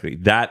that correctly.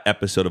 That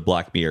episode of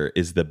Black Mirror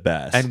is the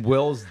best. And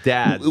Will's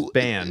dad's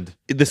band,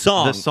 the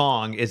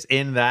song is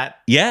in that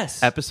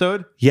yes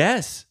episode.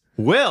 Yes.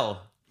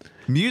 Will.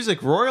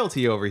 Music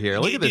royalty over here.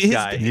 Look at this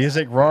guy.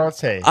 Music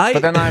royalty.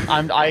 But then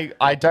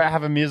I don't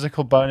have a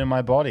musical bone in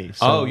my body.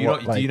 So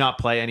do you not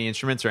play any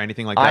instruments or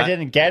anything like that? I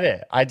didn't get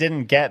it. I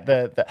didn't get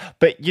the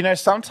but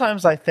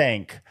sometimes I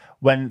think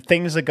when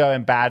things are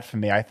going bad for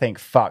me, I think,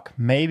 fuck,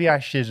 maybe I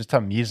should have just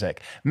done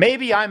music.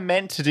 Maybe I'm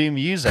meant to do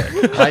music.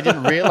 And I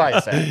didn't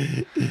realize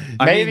it.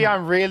 Maybe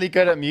I'm really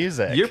good at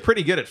music. You're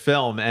pretty good at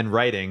film and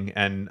writing,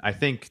 and I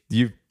think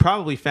you've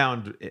probably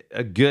found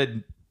a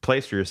good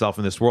place for yourself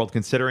in this world,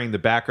 considering the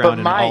background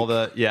and all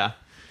the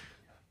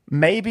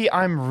maybe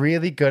I'm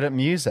really good at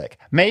music.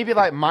 Maybe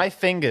like my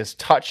fingers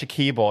touch a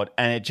keyboard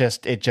and it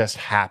just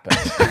happens.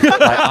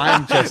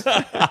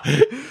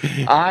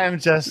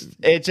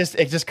 It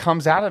just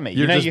comes out of me.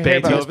 You hear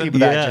about those people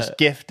that are just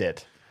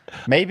gifted.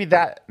 Maybe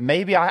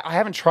I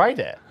haven't tried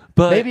it.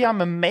 But maybe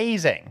I'm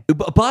amazing.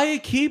 Buy a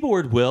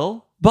keyboard,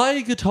 Will. Buy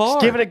a guitar.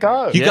 Just give it a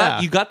go.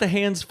 You got the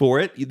hands for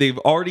it. They've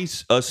already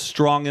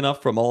strong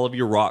enough from all of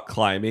your rock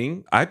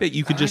climbing. I bet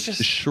you could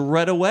just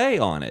shred away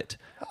on it.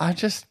 I'm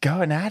just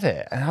going at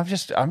it, and I'm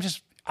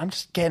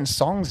just getting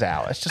songs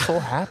out. It's just all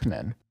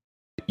happening.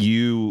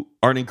 You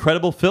are an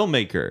incredible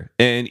filmmaker,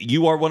 and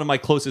you are one of my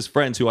closest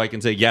friends who I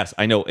can say, yes,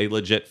 I know, a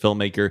legit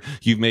filmmaker.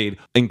 You've made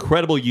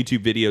incredible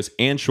YouTube videos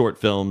and short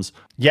films.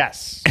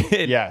 Yes.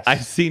 Yes.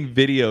 I've seen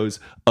videos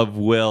of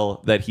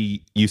Will that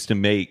he used to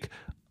make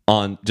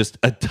on just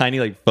a tiny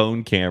like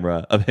phone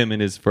camera of him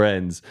and his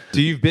friends. So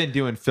you've been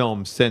doing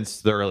film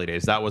since the early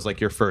days. That was like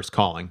your first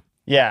calling.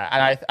 Yeah,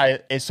 and I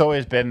it's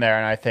always been there.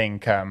 And I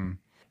think,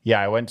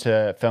 I went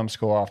to film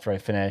school after I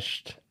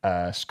finished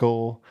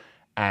school,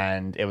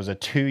 and it was a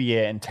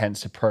 2-year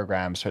intensive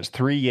program. So it's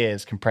 3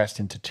 years compressed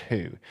into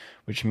 2,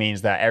 which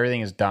means that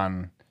everything is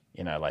done.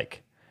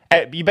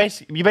 You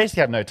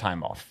basically have no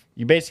time off.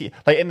 You basically,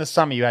 like in the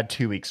summer, you had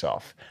 2 weeks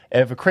off.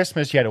 For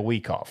Christmas, you had a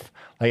week off.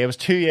 Like it was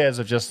 2 years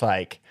of just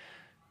like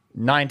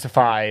 9 to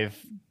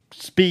 5,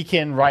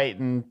 speaking,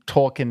 writing,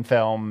 talking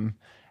film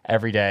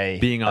every day.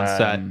 Being on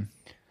set.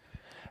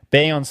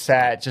 Being on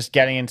set, just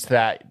getting into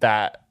that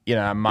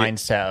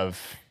mindset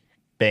of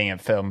being in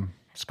film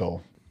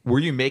school. Were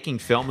you making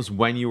films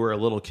when you were a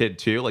little kid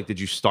too? Like, did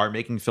you start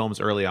making films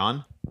early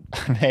on?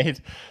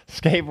 made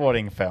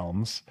skateboarding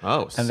films.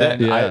 Oh, and sick.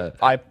 then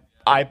Yeah.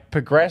 I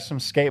progressed from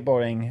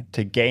skateboarding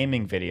to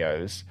gaming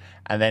videos,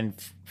 and then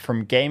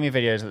from gaming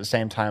videos at the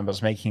same time, I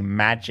was making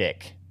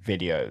magic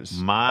videos.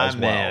 My as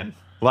well. man.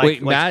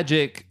 Wait,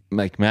 magic,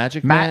 like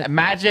magic, man?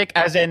 Magic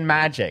as in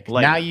magic.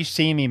 Like- now you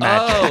see me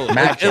magic. Oh, like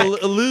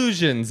magic.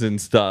 illusions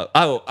and stuff.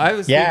 Oh, I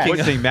was Yeah. thinking.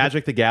 What's the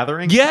Magic the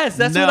Gathering? Yes,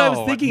 that's what I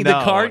was thinking, the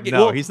card game.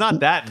 No, Well, he's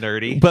not that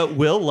nerdy. But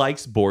Will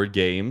likes board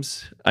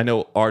games. I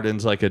know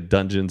Arden's like a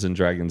Dungeons and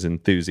Dragons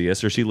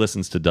enthusiast, or she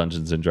listens to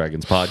Dungeons and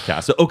Dragons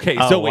podcast. So okay,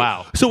 Oh, so wait,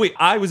 wow. so wait,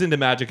 I was into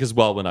magic as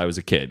well when I was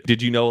a kid.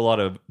 Did you know a lot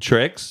of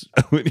tricks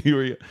when you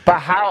were? But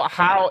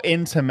how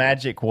into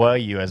magic were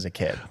you as a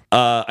kid?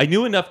 I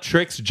knew enough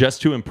tricks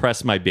just to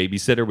impress my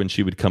babysitter when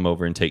she would come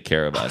over and take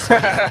care of us.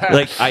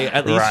 Like I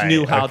at least Right,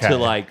 knew how to okay.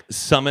 like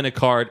summon a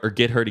card or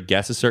get her to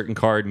guess a certain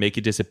card, make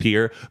it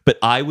disappear. But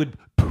I would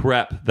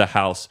prep the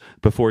house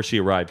before she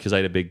arrived because I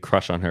had a big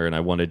crush on her and I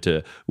wanted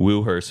to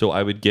woo her. So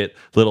I would get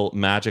little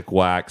magic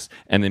wax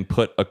and then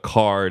put a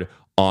card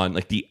on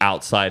like the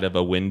outside of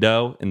a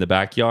window in the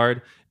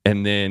backyard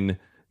and then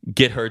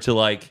get her to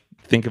like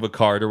think of a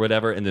card or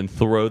whatever and then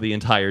throw the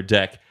entire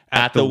deck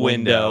at the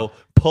window,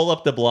 pull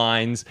up the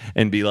blinds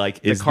and be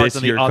like, is card's this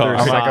on the your other card?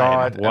 Oh my side.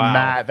 god, Wow.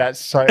 Matt,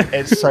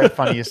 it's so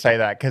funny you say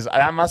that because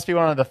that must be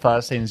one of the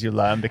first things you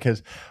learn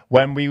because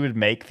when we would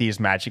make these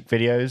magic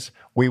videos,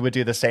 we would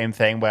do the same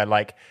thing where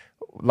like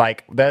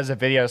there's a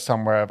video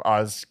somewhere of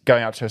us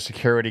going up to a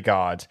security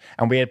guard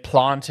and we had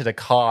planted a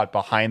card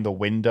behind the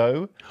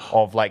window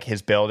of like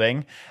his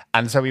building.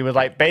 And so we would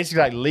like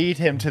basically like lead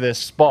him to this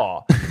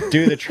spot,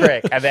 do the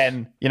trick, and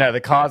then, you know, the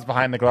card's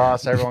behind the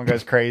glass, everyone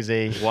goes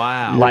crazy.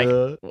 Wow.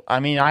 Like, I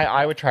mean,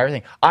 I would try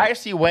everything. I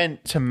actually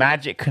went to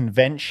magic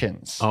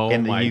conventions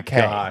in the my UK.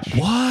 gosh.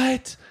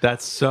 What?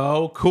 That's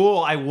so cool.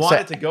 I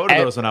wanted to go to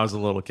those when I was a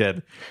little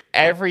kid.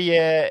 Every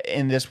year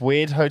in this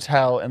weird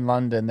hotel in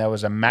London, there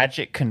was a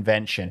magic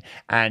convention,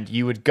 and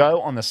you would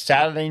go on the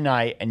Saturday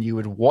night and you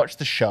would watch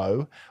the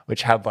show,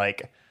 which had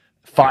like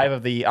 5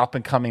 of the up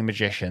and coming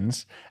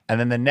magicians, and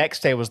then the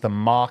next day was the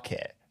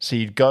market. So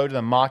you'd go to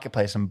the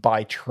marketplace and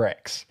buy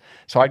tricks.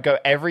 So I'd go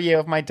every year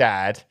with my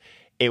dad.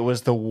 It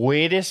was the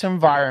weirdest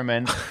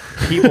environment.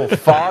 People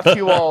far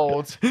too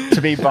old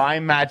to be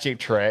buying magic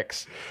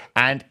tricks,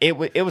 and it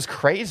was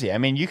crazy. I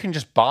mean, you can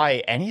just buy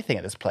anything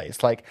at this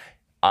place. Like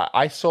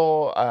I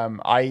saw,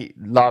 I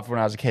loved when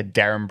I was a kid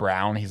Darren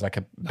Brown. He's like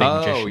a big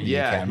magician. Oh, in the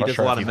yeah. UK. I'm He not does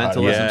sure a if lot of you've heard of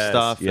mentalism him. Yes,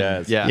 stuff. and-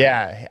 yes. Yeah.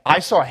 Yeah, I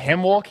saw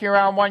him walking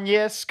around one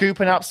year,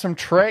 scooping up some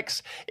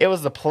tricks. It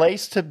was the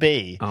place to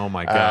be. Oh,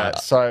 my God.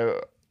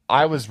 So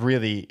I was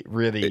really,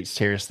 really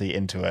seriously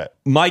into it.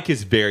 Mike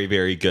is very,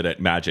 very good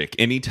at magic.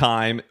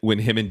 Anytime when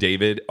him and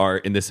David are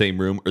in the same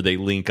room or they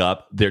link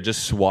up, they're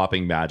just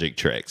swapping magic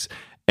tricks.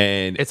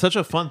 And It's such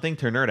a fun thing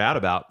to nerd out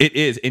about. it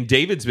is. And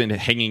David's been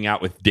hanging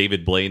out with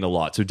David Blaine a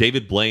lot. So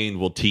David Blaine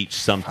will teach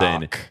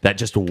something that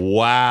just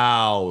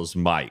wows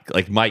Mike.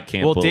 Like Mike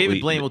can't Well, believe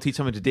David Blaine will teach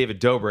something to David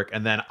Dobrik,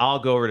 and then I'll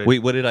go over to. Wait,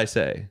 what did I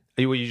say?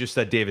 Well, you just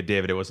said David.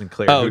 It wasn't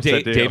clear. Oh, Who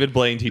said David? David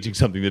Blaine teaching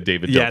something to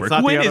David Yeah, Dobrik. it's not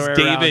the When other is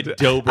way David around.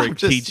 Dobrik I'm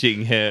just-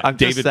 teaching him I'm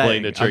just David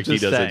Blaine saying, a trick he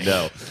doesn't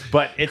know?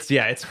 But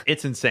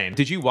it's insane.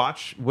 Did you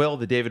watch Will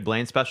the David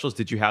Blaine specials?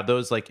 Did you have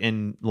those like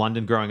in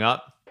London growing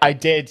up? I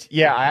did.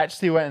 Yeah, I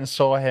actually went and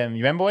saw him.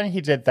 You remember when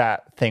he did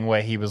that thing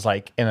where he was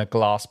like in a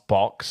glass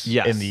box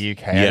Yes. in the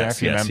UK? I don't know Yes,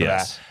 if you yes, remember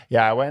yes. that.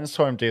 Yeah, I went and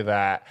saw him do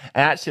that.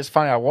 And actually, it's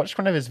funny. I watched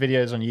one of his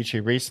videos on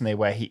YouTube recently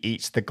where he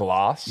eats the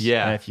glass. Yeah. I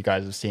don't know if you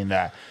guys have seen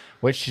that,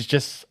 which is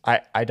just,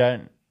 I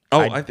don't.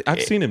 Oh,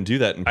 I've seen him do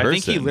that in person. I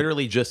think he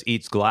literally just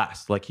eats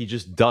glass. Like he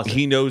just does it.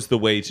 He knows the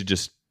way to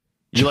just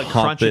You like chomp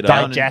crunch it up.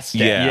 down, Digest it.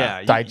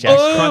 Yeah, you Digest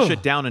it. crunch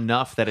it down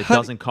enough that it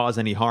doesn't cause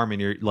any harm,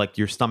 and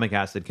your stomach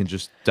acid can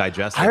just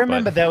digest it. I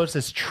remember but- there was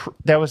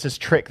this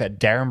trick that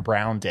Darren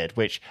Brown did,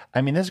 which,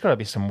 I mean, there's got to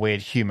be some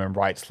weird human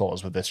rights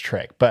laws with this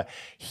trick, but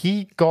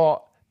he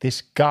got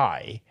this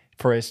guy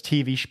for his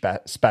TV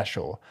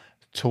special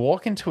to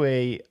walk into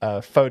a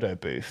photo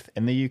booth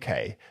in the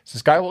UK. So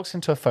this guy walks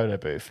into a photo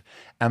booth,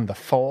 and the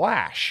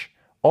flash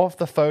of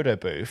the photo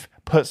booth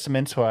puts him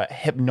into a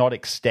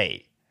hypnotic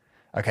state.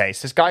 Okay,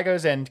 so this guy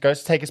goes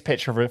to take his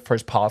picture for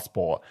his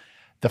passport.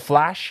 The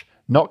flash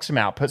knocks him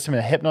out, puts him in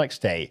a hypnotic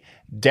state.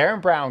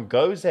 Darren Brown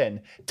goes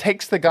in,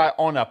 takes the guy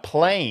on a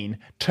plane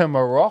to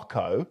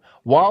Morocco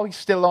while he's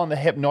still on the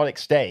hypnotic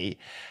state,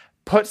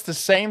 puts the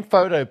same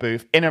photo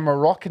booth in a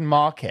Moroccan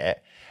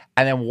market,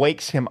 and then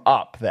wakes him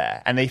up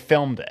there. And they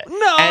filmed it.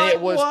 No, and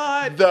it was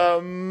what? the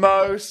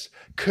most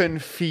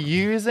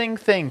confusing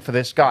thing for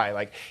this guy.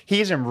 Like,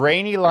 he's in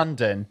rainy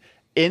London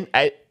in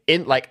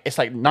like, it's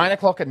like 9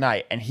 o'clock at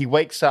night, and he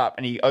wakes up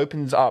and he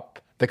opens up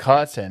the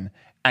curtain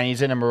and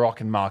he's in a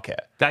Moroccan market.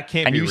 That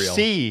can't and be you real.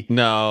 see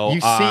No, you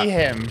see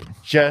him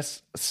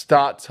just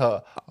start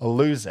to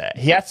lose it.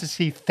 He has to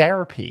see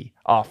therapy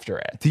after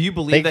it. Do you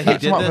believe that he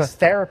hooked did him up with this? a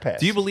therapist.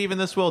 Do you believe in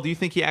this, Will? Do you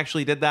think he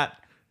actually did that?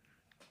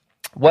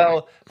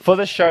 Well, for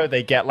the show,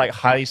 they get like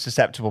highly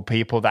susceptible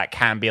people that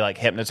can be like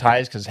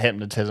hypnotized, because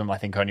hypnotism, I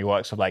think, only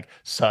works with like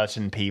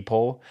certain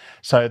people.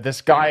 So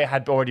this guy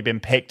had already been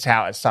picked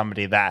out as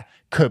somebody that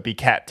could be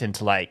kept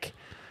into like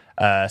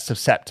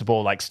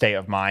susceptible like state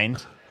of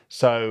mind.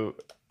 So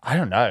I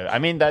don't know. I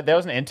mean, there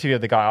was an interview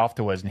of the guy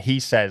afterwards, and he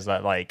says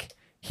that like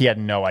he had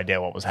no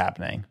idea what was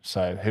happening.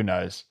 So who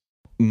knows?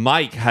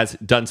 Mike has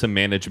done some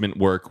management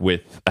work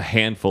with a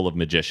handful of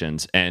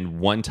magicians, and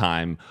one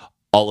time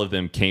all of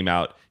them came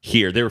out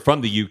here. They were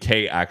from the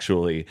UK,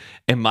 actually,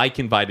 and Mike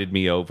invited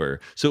me over.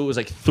 So it was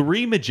like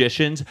 3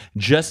 magicians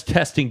just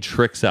testing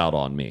tricks out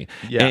on me.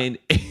 Yeah. And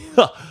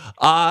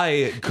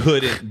I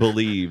couldn't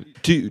believe,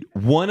 dude,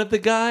 one of the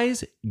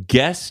guys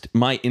guessed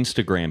my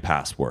Instagram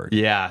password.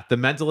 Yeah, the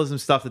mentalism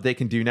stuff that they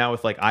can do now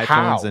with like iPhones,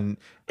 How? and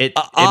it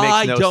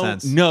I makes no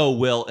sense. don't know,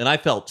 Will, and I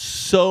felt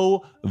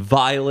so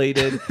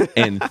violated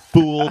and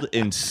fooled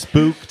and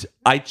spooked.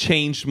 I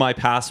changed my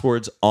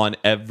passwords on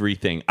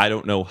everything. I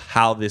don't know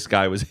how this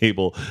guy was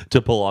able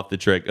to pull off the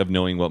trick of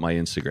knowing what my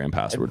Instagram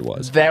password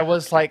was. There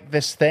was like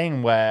this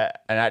thing where,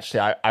 and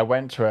actually I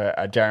went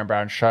to a Darren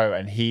Brown show,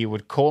 and he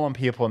would call on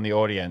people in the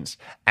audience,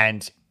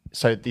 and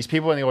so these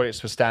people in the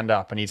audience would stand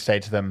up and he'd say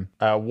to them,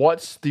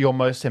 what's your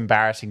most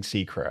embarrassing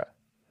secret?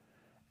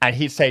 And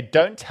he'd say,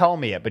 don't tell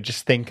me it, but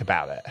just think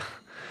about it.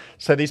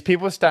 So these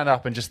people would stand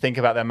up and just think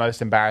about their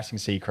most embarrassing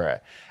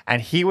secret.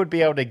 And he would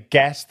be able to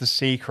guess the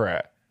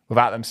secret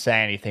without them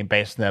saying anything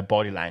based on their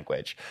body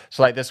language.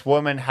 So like this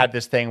woman had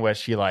this thing where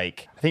she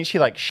like, I think she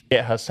like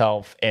shit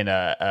herself in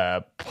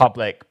a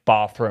public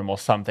bathroom or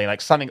something,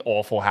 like something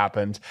awful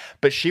happened,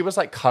 but she was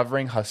like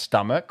covering her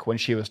stomach when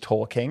she was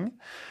talking.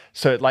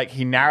 So like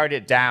he narrowed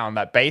it down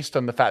that based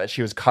on the fact that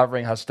she was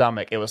covering her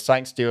stomach, it was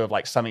something to do with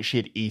like something she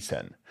had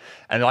eaten.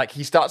 And like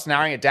he starts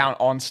narrowing it down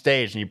on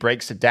stage and he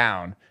breaks it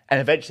down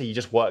and eventually he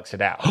just works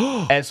it out.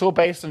 And it's all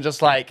based on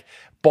just like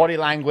body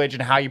language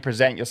and how you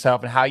present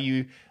yourself and how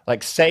you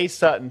like say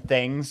certain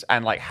things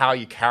and like how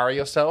you carry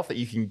yourself, that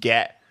you can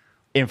get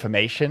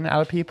information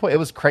out of people. It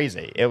was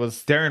crazy. It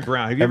was Darren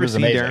Brown. Have you ever seen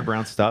amazing. Darren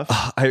Brown stuff?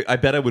 I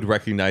bet I would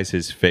recognize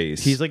his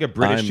face. He's like a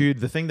British dude.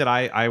 The thing that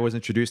I was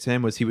introduced to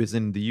him was he was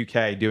in the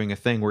UK doing a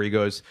thing where he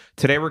goes,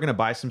 today we're going to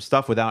buy some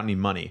stuff without any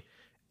money.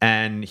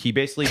 And he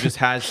basically just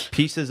has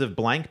pieces of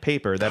blank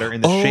paper that are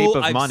in the shape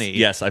of money.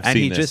 Yes, I've and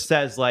seen he this. just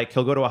says, like,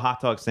 he'll go to a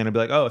hot dog stand and be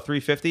like, oh,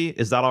 $3.50?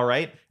 Is that all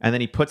right? And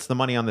then he puts the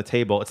money on the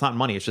table. It's not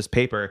money, it's just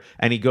paper.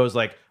 And he goes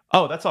like,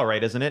 oh, that's all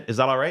right, isn't it? Is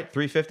that all right?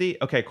 $3.50?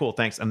 Okay, cool,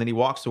 thanks. And then he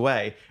walks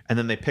away, and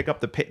then they pick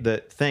up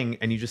the thing,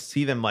 and you just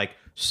see them like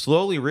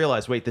slowly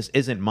realize, wait, this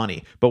isn't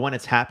money. But when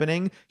it's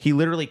happening, he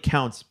literally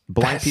counts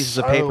blank That's pieces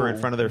of so paper in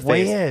front of their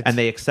face, weird. and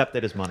they accept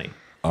it as money.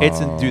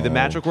 Dude, the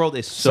magic world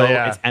is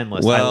yeah. it's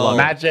endless. Well, I love it.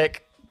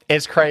 magic.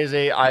 It's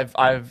crazy.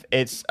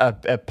 It's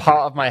a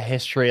part of my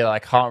history that I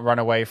can't run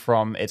away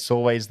from. It's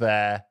always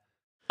there.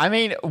 I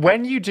mean,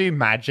 when you do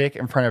magic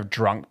in front of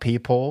drunk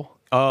people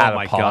at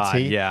my a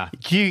party, God, yeah.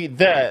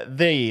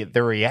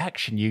 the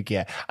reaction you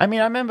get. I mean,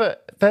 I remember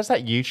there's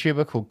that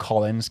YouTuber called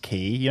Collins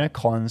Key. You know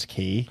Collins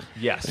Key?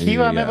 Yes. I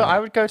remember I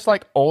would go to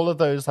like all of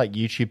those like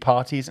YouTube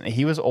parties, and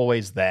he was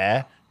always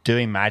there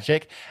doing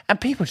magic,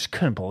 and people just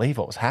couldn't believe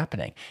what was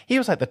happening. He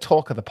was like the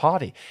talk of the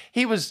party.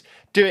 He just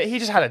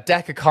had a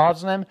deck of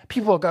cards on him.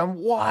 People were going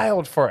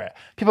wild for it.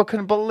 People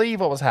couldn't believe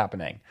what was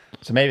happening.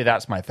 So maybe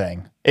that's my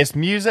thing. It's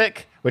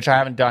music, which I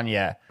haven't done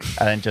yet,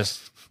 and then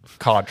just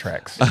card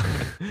tricks.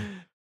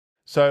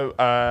 So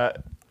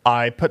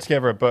I put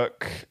together a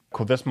book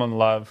called This Modern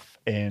Love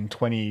in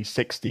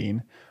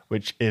 2016,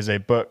 which is a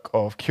book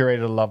of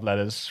curated love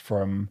letters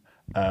from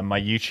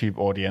my YouTube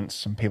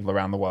audience and people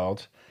around the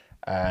world.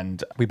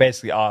 And we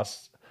basically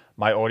asked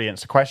my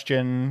audience a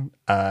question.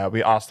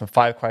 We asked them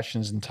 5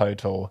 questions in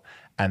total,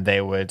 and they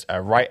would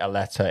write a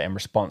letter in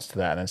response to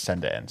that and then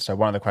send it in. So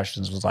one of the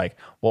questions was like,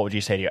 what would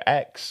you say to your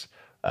ex?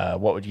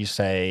 What would you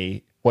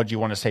say? What do you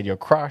want to say to your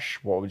crush?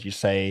 What would you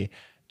say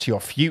to your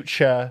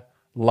future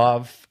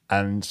love?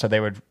 And so they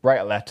would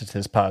write a letter to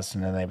this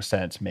person, and they would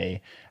send it to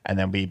me, and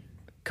then we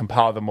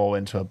compile them all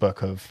into a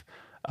book of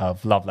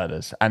love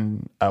letters.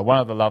 And one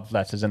of the love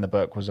letters in the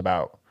book was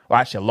about, well,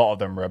 actually, a lot of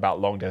them were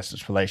about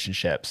long-distance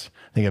relationships.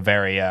 I think a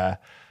very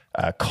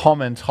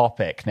common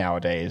topic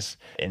nowadays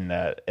in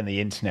the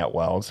internet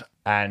world.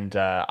 And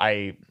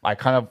I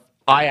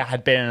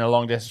had been in a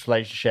long-distance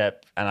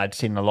relationship, and I'd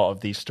seen a lot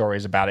of these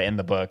stories about it in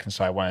the book, and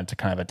so I wanted to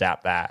kind of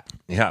adapt that.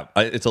 Yeah,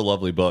 it's a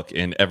lovely book,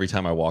 and every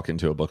time I walk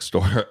into a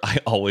bookstore, I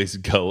always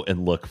go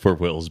and look for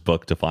Will's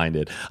book to find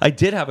it. I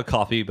did have a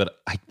copy, but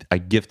I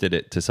gifted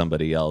it to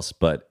somebody else,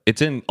 but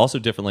it's in also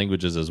different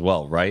languages as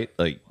well, right?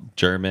 Like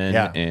German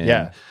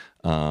Yeah.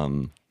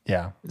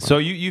 So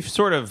you've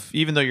sort of,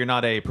 even though you're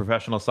not a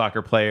professional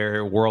soccer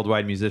player,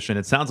 worldwide musician,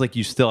 it sounds like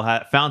you still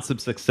found some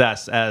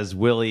success as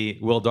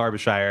Will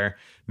Derbyshire,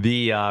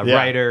 the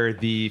writer,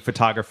 the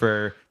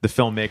photographer, the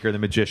filmmaker, the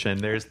magician.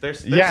 There's still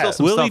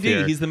some Willie stuff D,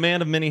 here. he's the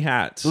man of many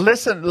hats.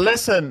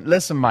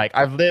 Listen, Mike.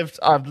 I've lived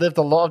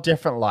a lot of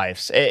different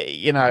lives.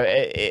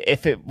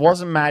 If it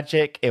wasn't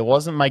magic, it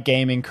wasn't my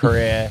gaming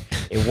career.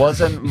 It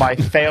wasn't my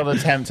failed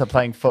attempt at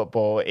playing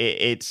football.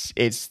 It's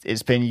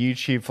been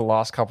YouTube for the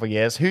last couple of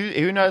years.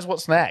 Who knows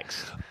what's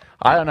next?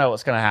 I don't know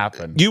what's going to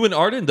happen. You and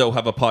Arden, though,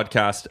 have a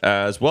podcast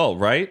as well,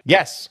 right?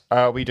 Yes,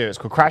 we do. It's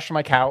called Crash on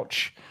My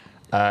Couch.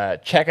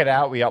 Check it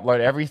out. We upload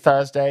every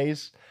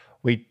Thursdays.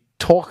 We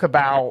talk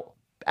about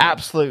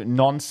absolute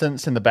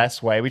nonsense in the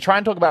best way. We try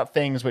and talk about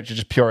things which are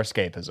just pure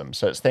escapism.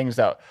 So it's things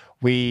that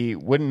we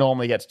wouldn't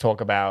normally get to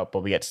talk about,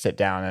 but we get to sit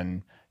down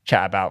and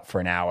chat about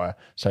for an hour.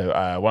 So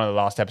one of the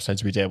last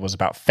episodes we did was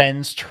about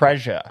Fenn's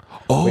treasure,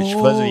 which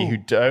for those of you who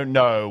don't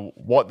know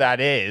what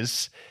that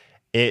is,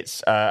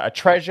 it's a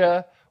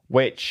treasure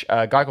which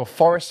a guy called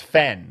Forrest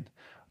Fenn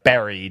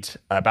buried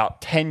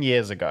about 10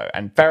 years ago.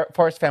 And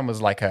Forrest Fenn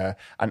was like an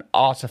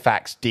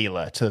artifacts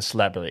dealer to the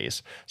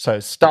celebrities. So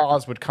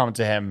stars would come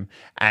to him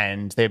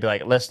and they'd be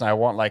like, listen, I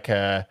want like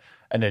an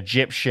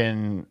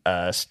Egyptian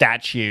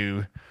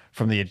statue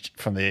from the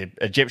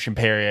Egyptian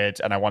period,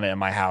 and I want it in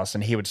my house.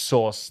 And he would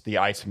source the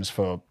items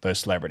for those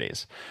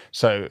celebrities.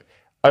 So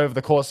over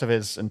the course of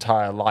his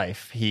entire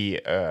life, he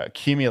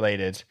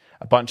accumulated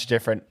a bunch of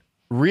different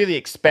really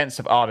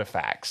expensive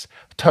artifacts,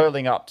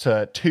 totaling up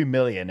to $2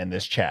 million in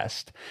this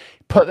chest.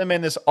 Put them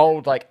in this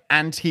old like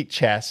antique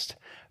chest,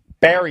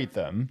 buried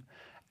them,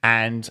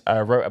 and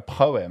wrote a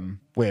poem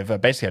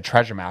with basically a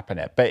treasure map in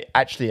it. But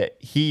actually,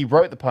 he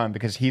wrote the poem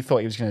because he thought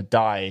he was going to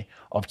die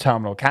of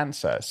terminal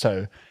cancer.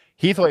 So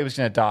he thought he was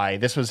going to die.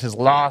 This was his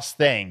last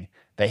thing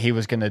that he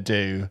was going to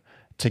do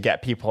to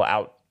get people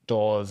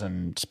outdoors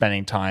and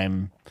spending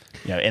time,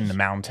 in the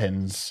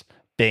mountains,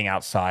 being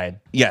outside.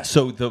 Yeah,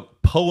 so the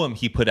poem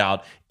he put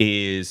out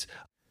is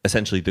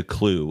essentially the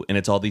clue, and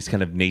it's all these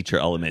kind of nature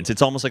elements.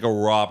 It's almost like a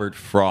Robert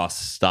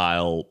Frost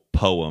style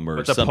poem or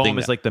but the something. Poem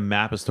is like the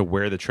map as to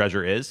where the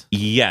treasure is?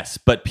 Yes,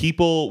 but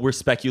people were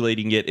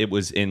speculating it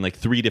was in like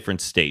 3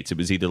 different states. It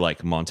was either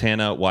like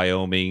Montana,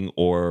 Wyoming,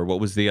 or what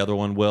was the other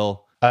one,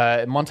 Will?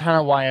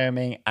 Montana,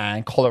 Wyoming,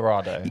 and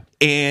Colorado.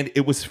 And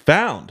it was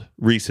found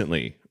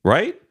recently,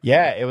 right?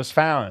 Yeah, it was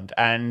found.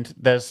 And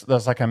there's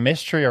like a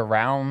mystery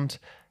around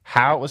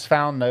how it was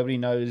found. Nobody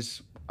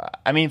knows.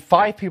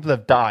 5 people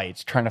have died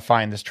trying to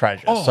find this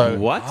treasure. Oh, so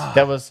what?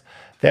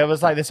 There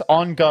was like this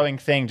ongoing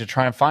thing to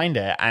try and find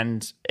it,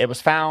 and it was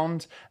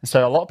found. And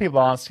so a lot of people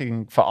are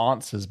asking for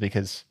answers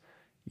because,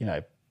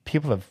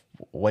 people have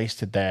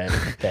wasted their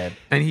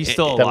and he's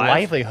still their alive?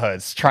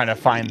 livelihoods trying to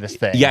find this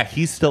thing. Yeah,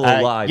 he's still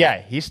alive.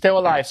 Yeah, he's still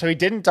alive. So he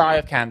didn't die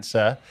of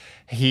cancer.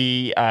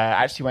 He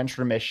actually went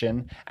to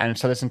remission, and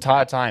so this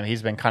entire time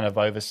he's been kind of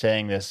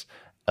overseeing this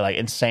like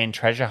insane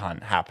treasure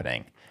hunt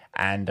happening.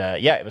 And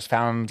it was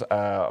found,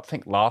 I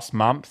think, last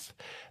month.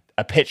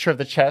 A picture of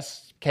the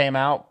chest came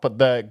out, but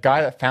the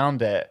guy that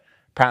found it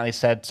apparently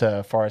said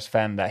to Forrest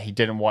Fenn that he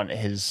didn't want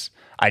his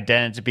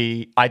identity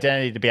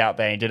to be out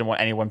there. He didn't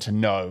want anyone to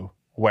know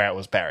where it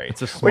was buried.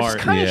 It's a smart, which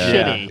is kind of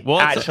shitty, Well,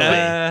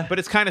 actually. but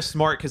it's kind of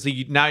smart because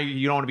now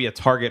you don't want to be a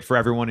target for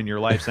everyone in your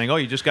life saying, "Oh,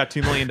 you just got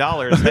 $2 million.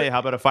 Hey, how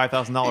about a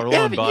 $5,000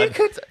 loan, bud?"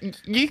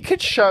 You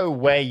could show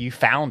where you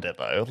found it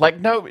though. Like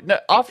no,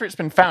 after it's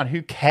been found,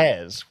 who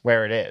cares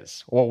where it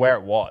is or where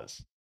it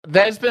was?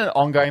 There's been an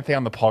ongoing thing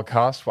on the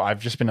podcast where I've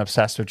just been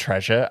obsessed with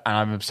treasure, and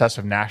I'm obsessed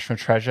with National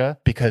Treasure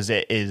because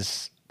it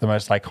is the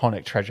most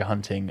iconic treasure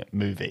hunting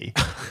movie.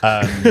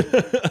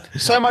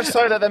 So much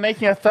so that they're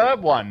making a 3rd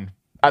one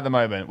at the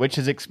moment, which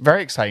is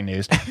very exciting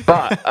news.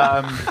 But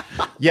I've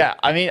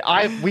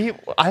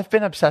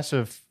been obsessed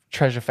with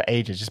treasure for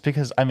ages, just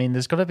because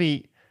there's got to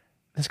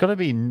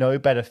be no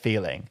better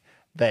feeling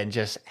than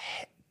just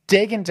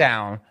digging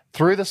down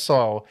through the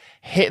soil,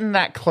 hitting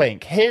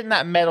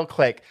that metal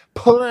clink,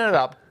 pulling it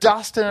up,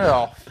 dusting it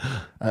off,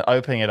 and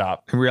opening it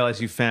up. And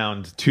realize you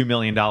found $2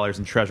 million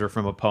in treasure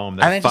from a poem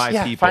that And then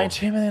 5 people. find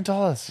 $2 million.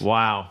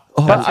 Wow,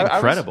 But that's I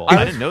incredible. was-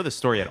 I didn't know this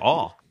story at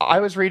all. I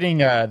was reading,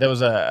 there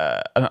was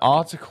an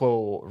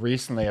article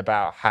recently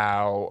about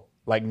how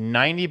like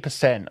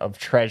 90% of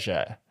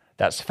treasure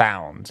that's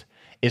found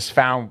is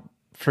found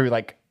through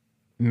like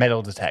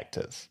metal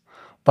detectors.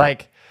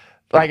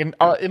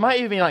 It might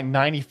even be like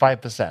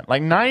 95%.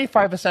 Like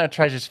 95% of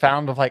treasure is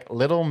found with like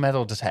little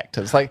metal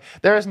detectors. Like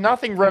there is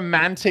nothing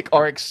romantic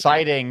or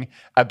exciting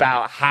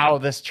about how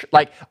this,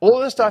 all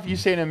the stuff you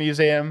see in a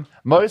museum,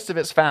 most of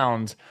it's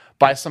found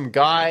by some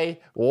guy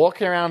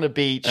walking around a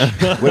beach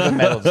with a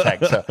metal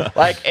detector.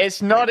 Like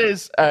it's not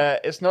as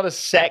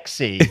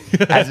sexy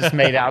as it's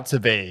made out to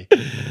be.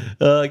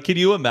 Can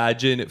you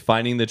imagine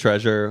finding the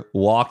treasure,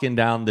 walking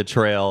down the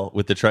trail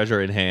with the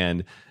treasure in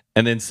hand,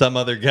 and then some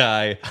other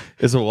guy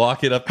is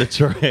walking up the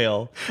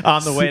trail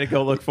On the way to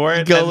go look for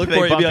it. Go and look they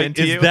for it and be bump like,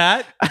 into is you?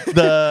 that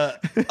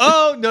the...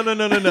 Oh,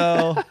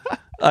 no.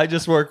 I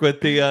just work with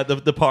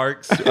the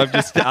parks. I'm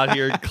just out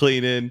here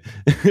cleaning.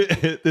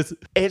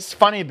 It's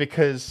funny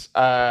because,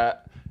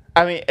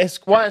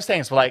 it's one of those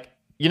things where, like,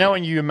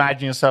 when you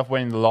imagine yourself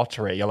winning the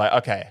lottery, you're like,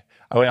 okay,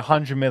 I win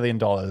 $100 million.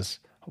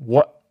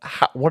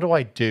 What do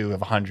I do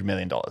with $100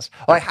 million?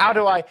 Like, how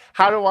do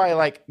I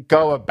like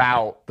go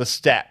about the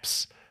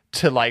steps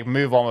to like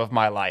move on with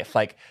my life?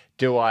 Like,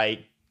 do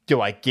I Do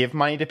I give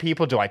money to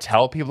people? Do I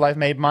tell people I've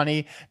made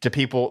money? Do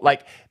people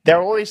like, there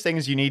are all these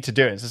things you need to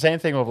do. It's the same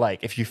thing with like,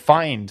 if you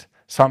find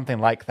something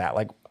like that,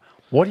 like,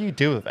 what do you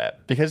do with it?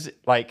 Because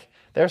like,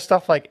 there's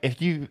stuff like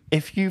if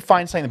you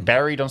find something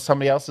buried on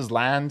somebody else's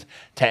land,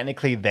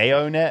 technically they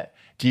own it.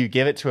 Do you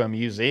give it to a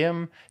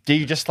museum? Do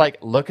you just like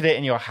look at it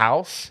in your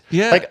house?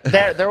 Yeah. Like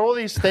there are all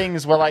these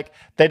things where like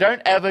they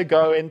don't ever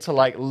go into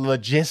like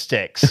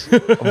logistics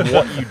of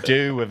what you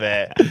do with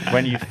it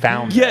when you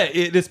found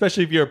it.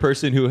 Especially if you're a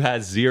person who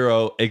has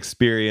zero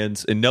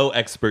experience and no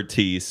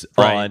expertise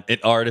Right. on an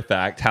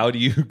artifact. How do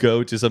you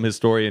go to some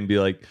historian and be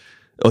like,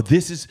 oh,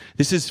 this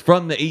is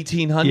from the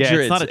 1800s? Yeah,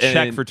 it's not a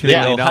check and, for $2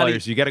 million. how do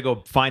You got to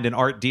go find an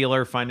art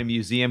dealer, find a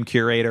museum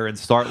curator, and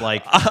start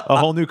like a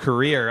whole new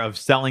career of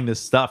selling this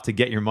stuff to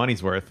get your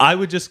money's worth. I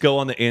would just go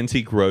on the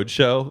Antique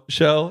Roadshow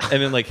show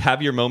and then like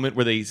have your moment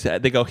where they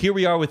go, here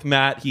we are with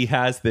Matt. He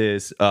has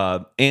this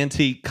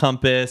antique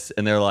compass,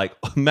 and they're like,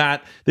 oh,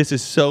 Matt, this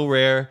is so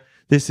rare.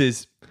 This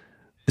is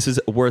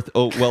worth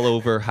well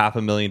over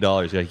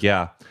 $500,000. You're like,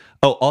 yeah.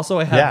 Oh, also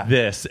I have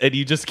this, and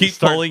you just keep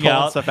Start pulling pulling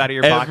out stuff out of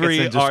your pockets every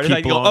and just artifact.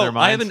 keep You go, blowing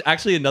their I have minds.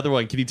 actually another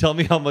one. Can you tell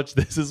me how much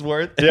this is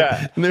worth?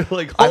 Yeah. And they're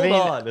like, I hold mean-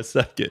 on a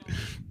second.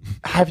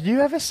 Have you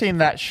ever seen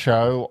that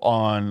show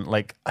on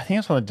like, I think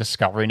it's on the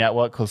Discovery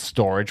Network called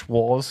Storage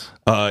Wars?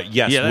 Yes,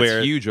 Yeah, that's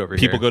where huge over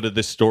people here. go to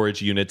the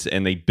storage units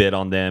and they bid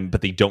on them,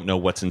 but they don't know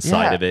what's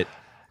inside Yeah. of it.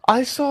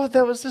 I saw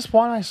there was this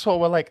one I saw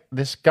where like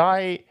this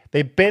guy,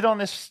 they bid on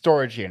this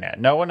storage unit.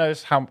 No one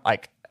knows how,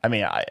 like, I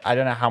mean, I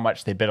don't know how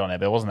much they bid on it,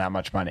 but it wasn't that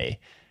much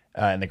money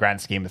in the grand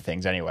scheme of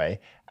things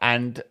anyway.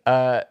 And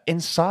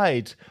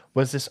inside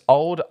was this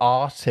old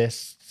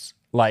artist's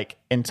like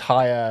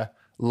entire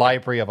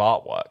library of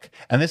artwork.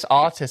 And this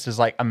artist is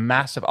like a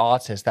massive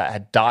artist that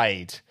had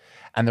died.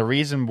 And the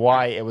reason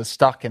why it was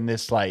stuck in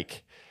this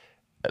like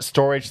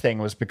storage thing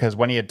was because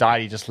when he had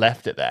died, he just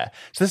left it there.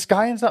 So this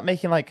guy ends up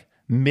making like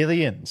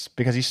millions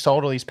because he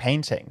sold all these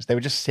paintings. They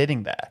were just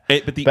sitting there.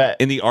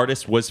 And the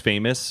artist was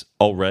famous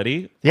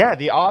already. Yeah,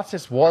 the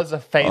artist was a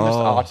famous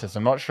artist.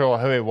 I'm not sure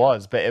who it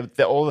was, but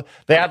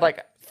they had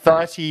like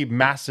 30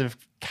 massive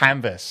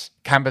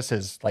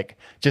canvases like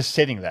just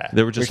sitting there.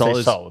 There were just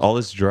which all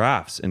his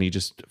drafts, and he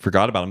just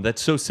forgot about them.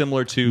 That's so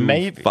similar to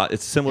Maybe.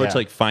 It's similar Yeah. to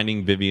like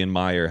Finding Vivian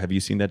Meyer. Have you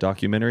seen that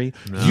documentary?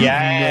 No. You've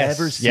Yes,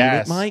 never seen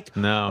yes. it, Mike?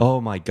 No.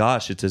 Oh my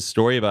gosh, it's a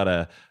story about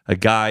a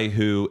guy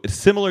who it's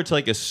similar to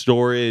like a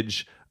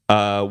storage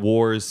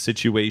wars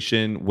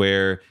situation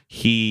where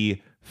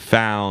he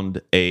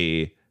found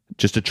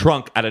just a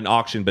trunk at an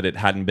auction, but it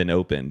hadn't been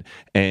opened,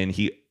 and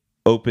he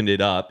opened it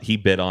up, he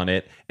bid on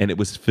it, and it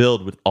was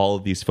filled with all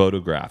of these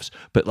photographs,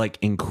 but like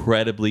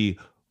incredibly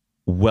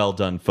well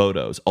done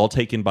photos, all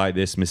taken by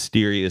this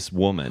mysterious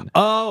woman.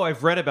 Oh,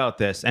 I've read about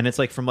this, and it's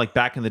like from like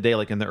back in the day,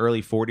 like in the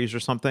early 40s or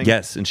something.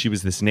 Yes, and she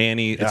was this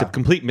nanny. It's a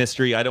complete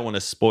mystery. I don't want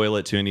to spoil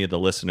it to any of the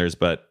listeners,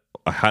 but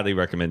I highly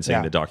recommend seeing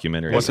Yeah. the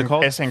documentary. What's it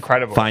called? It's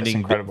incredible. It's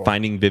incredible.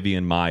 Finding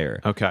Vivian Meyer.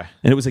 Okay.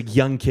 And it was a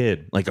young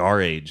kid, like our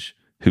age,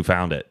 who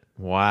found it.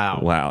 Wow.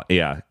 Wow.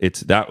 Yeah.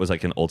 That was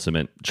like an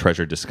ultimate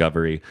treasure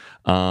discovery.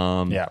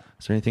 Yeah.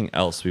 Is there anything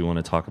else we want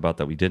to talk about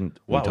that we didn't?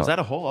 Wow, was that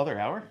a whole other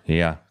hour?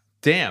 Yeah.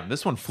 Damn,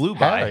 this one flew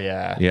by. Hell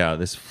yeah. Yeah.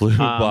 This flew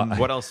by.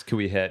 What else could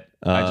we hit?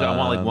 I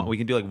want like one, we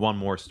can do like one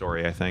more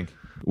story, I think.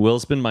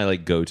 Will's been my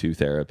like go-to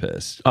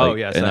therapist. Oh Like,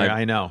 yes, and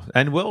I know.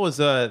 And Will was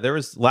there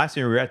was last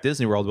year we were at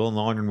Disney World. Will and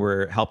Lauren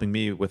were helping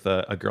me with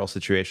a girl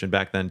situation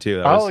back then too.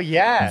 That was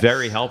yes.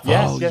 very helpful.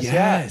 Yes, Oh, yes, yes.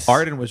 yes.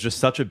 Arden was just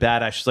such a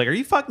badass. She's like, "Are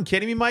you fucking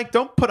kidding me, Mike?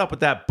 Don't put up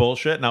with that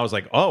bullshit." And I was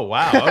like, "Oh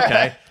wow,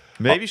 okay,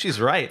 maybe she's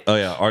right." Oh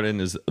yeah,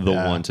 Arden is the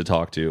one to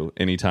talk to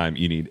anytime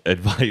you need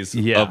advice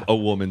Yeah. of a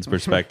woman's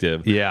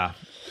perspective. Yeah.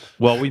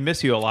 Well, we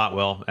miss you a lot,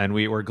 Will, and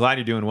we're glad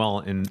you're doing well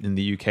in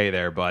the UK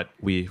there. But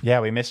we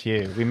miss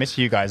you. We miss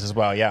you guys as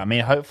well. Yeah, I mean,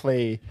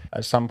 hopefully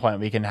at some point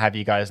we can have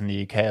you guys in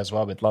the UK as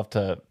well. We'd love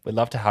to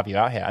have you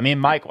out here. I mean,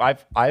 Mike,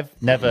 I've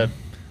never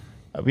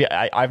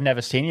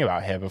seen you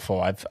out here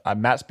before.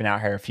 Matt's been out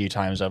here a few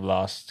times over the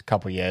last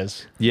couple of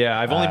years. Yeah,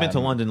 I've only been to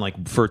London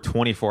like for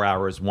 24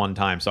 hours one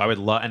time, so I would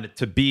love and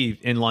to be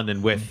in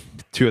London with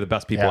two of the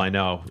best people Yeah. I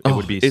know. It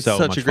would be It's so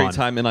such much a great fun.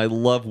 time, and I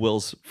love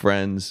Will's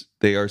friends.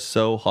 They are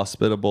so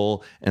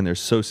hospitable and they're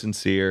so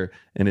sincere,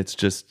 and it's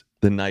just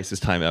the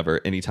nicest time ever.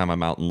 Anytime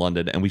I'm out in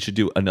London, and we should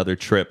do another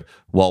trip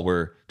while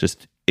we're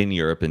just in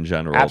Europe in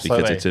general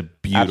Absolutely. because it's a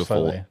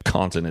beautiful Absolutely.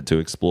 continent to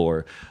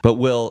explore. But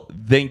Will,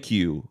 thank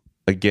you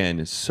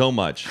again so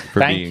much for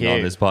Thank being you.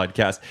 on this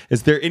podcast.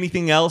 Is there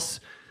anything else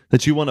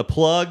that you want to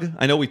plug?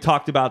 I know we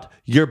talked about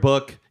your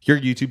book, your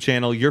YouTube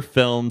channel, your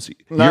films,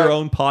 your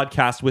own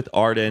podcast with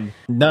Arden.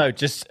 No,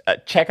 just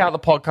check out the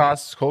podcast.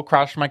 It's called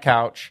Crash My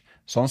Couch.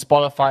 It's on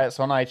Spotify. It's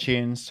on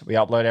iTunes. We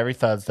upload every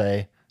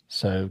Thursday.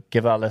 So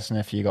give that a listen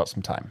if you got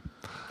some time.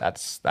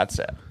 That's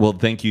it. Well,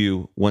 thank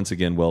you once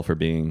again, Will, for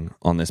being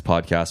on this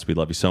podcast. We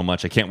love you so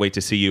much. I can't wait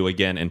to see you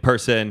again in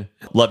person.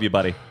 Love you,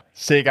 buddy.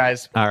 See you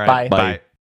guys. All right. Bye. Bye.